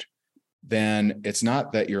inconsistent, then it's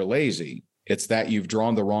not that you're lazy. It's that you've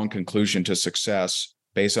drawn the wrong conclusion to success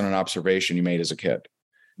based on an observation you made as a kid.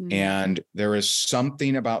 And there is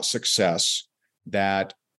something about success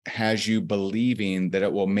that has you believing that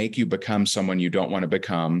it will make you become someone you don't want to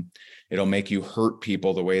become. It'll make you hurt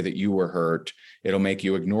people the way that you were hurt. It'll make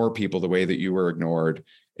you ignore people the way that you were ignored.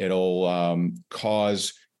 It'll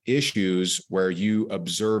cause issues where you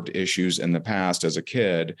observed issues in the past as a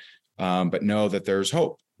kid, but know that there's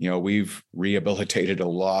hope. We've rehabilitated a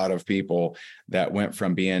lot of people that went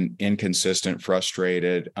from being inconsistent,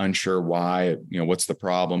 frustrated, unsure why, what's the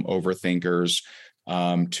problem, overthinkers,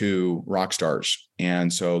 to rock stars.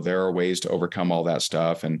 And so there are ways to overcome all that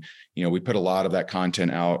stuff. And, we put a lot of that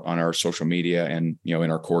content out on our social media and, in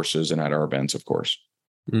our courses and at our events, of course.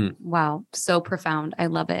 Wow. So profound. I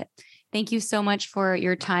love it. Thank you so much for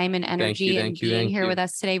your time and energy and being here with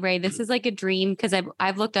us today, Ray. This is like a dream because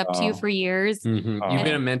I've looked up to you for years. Mm-hmm. You've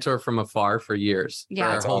been a mentor from afar for years, for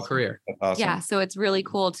our whole career. That's awesome. Yeah. So it's really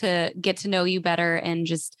cool to get to know you better and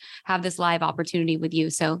just have this live opportunity with you.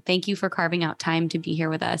 So thank you for carving out time to be here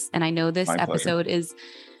with us. And I know this episode is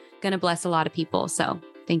going to bless a lot of people. So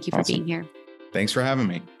thank you for being here. Thanks for having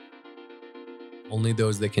me. Only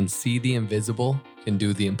those that can see the invisible can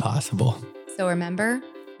do the impossible. So remember,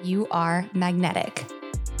 you are magnetic.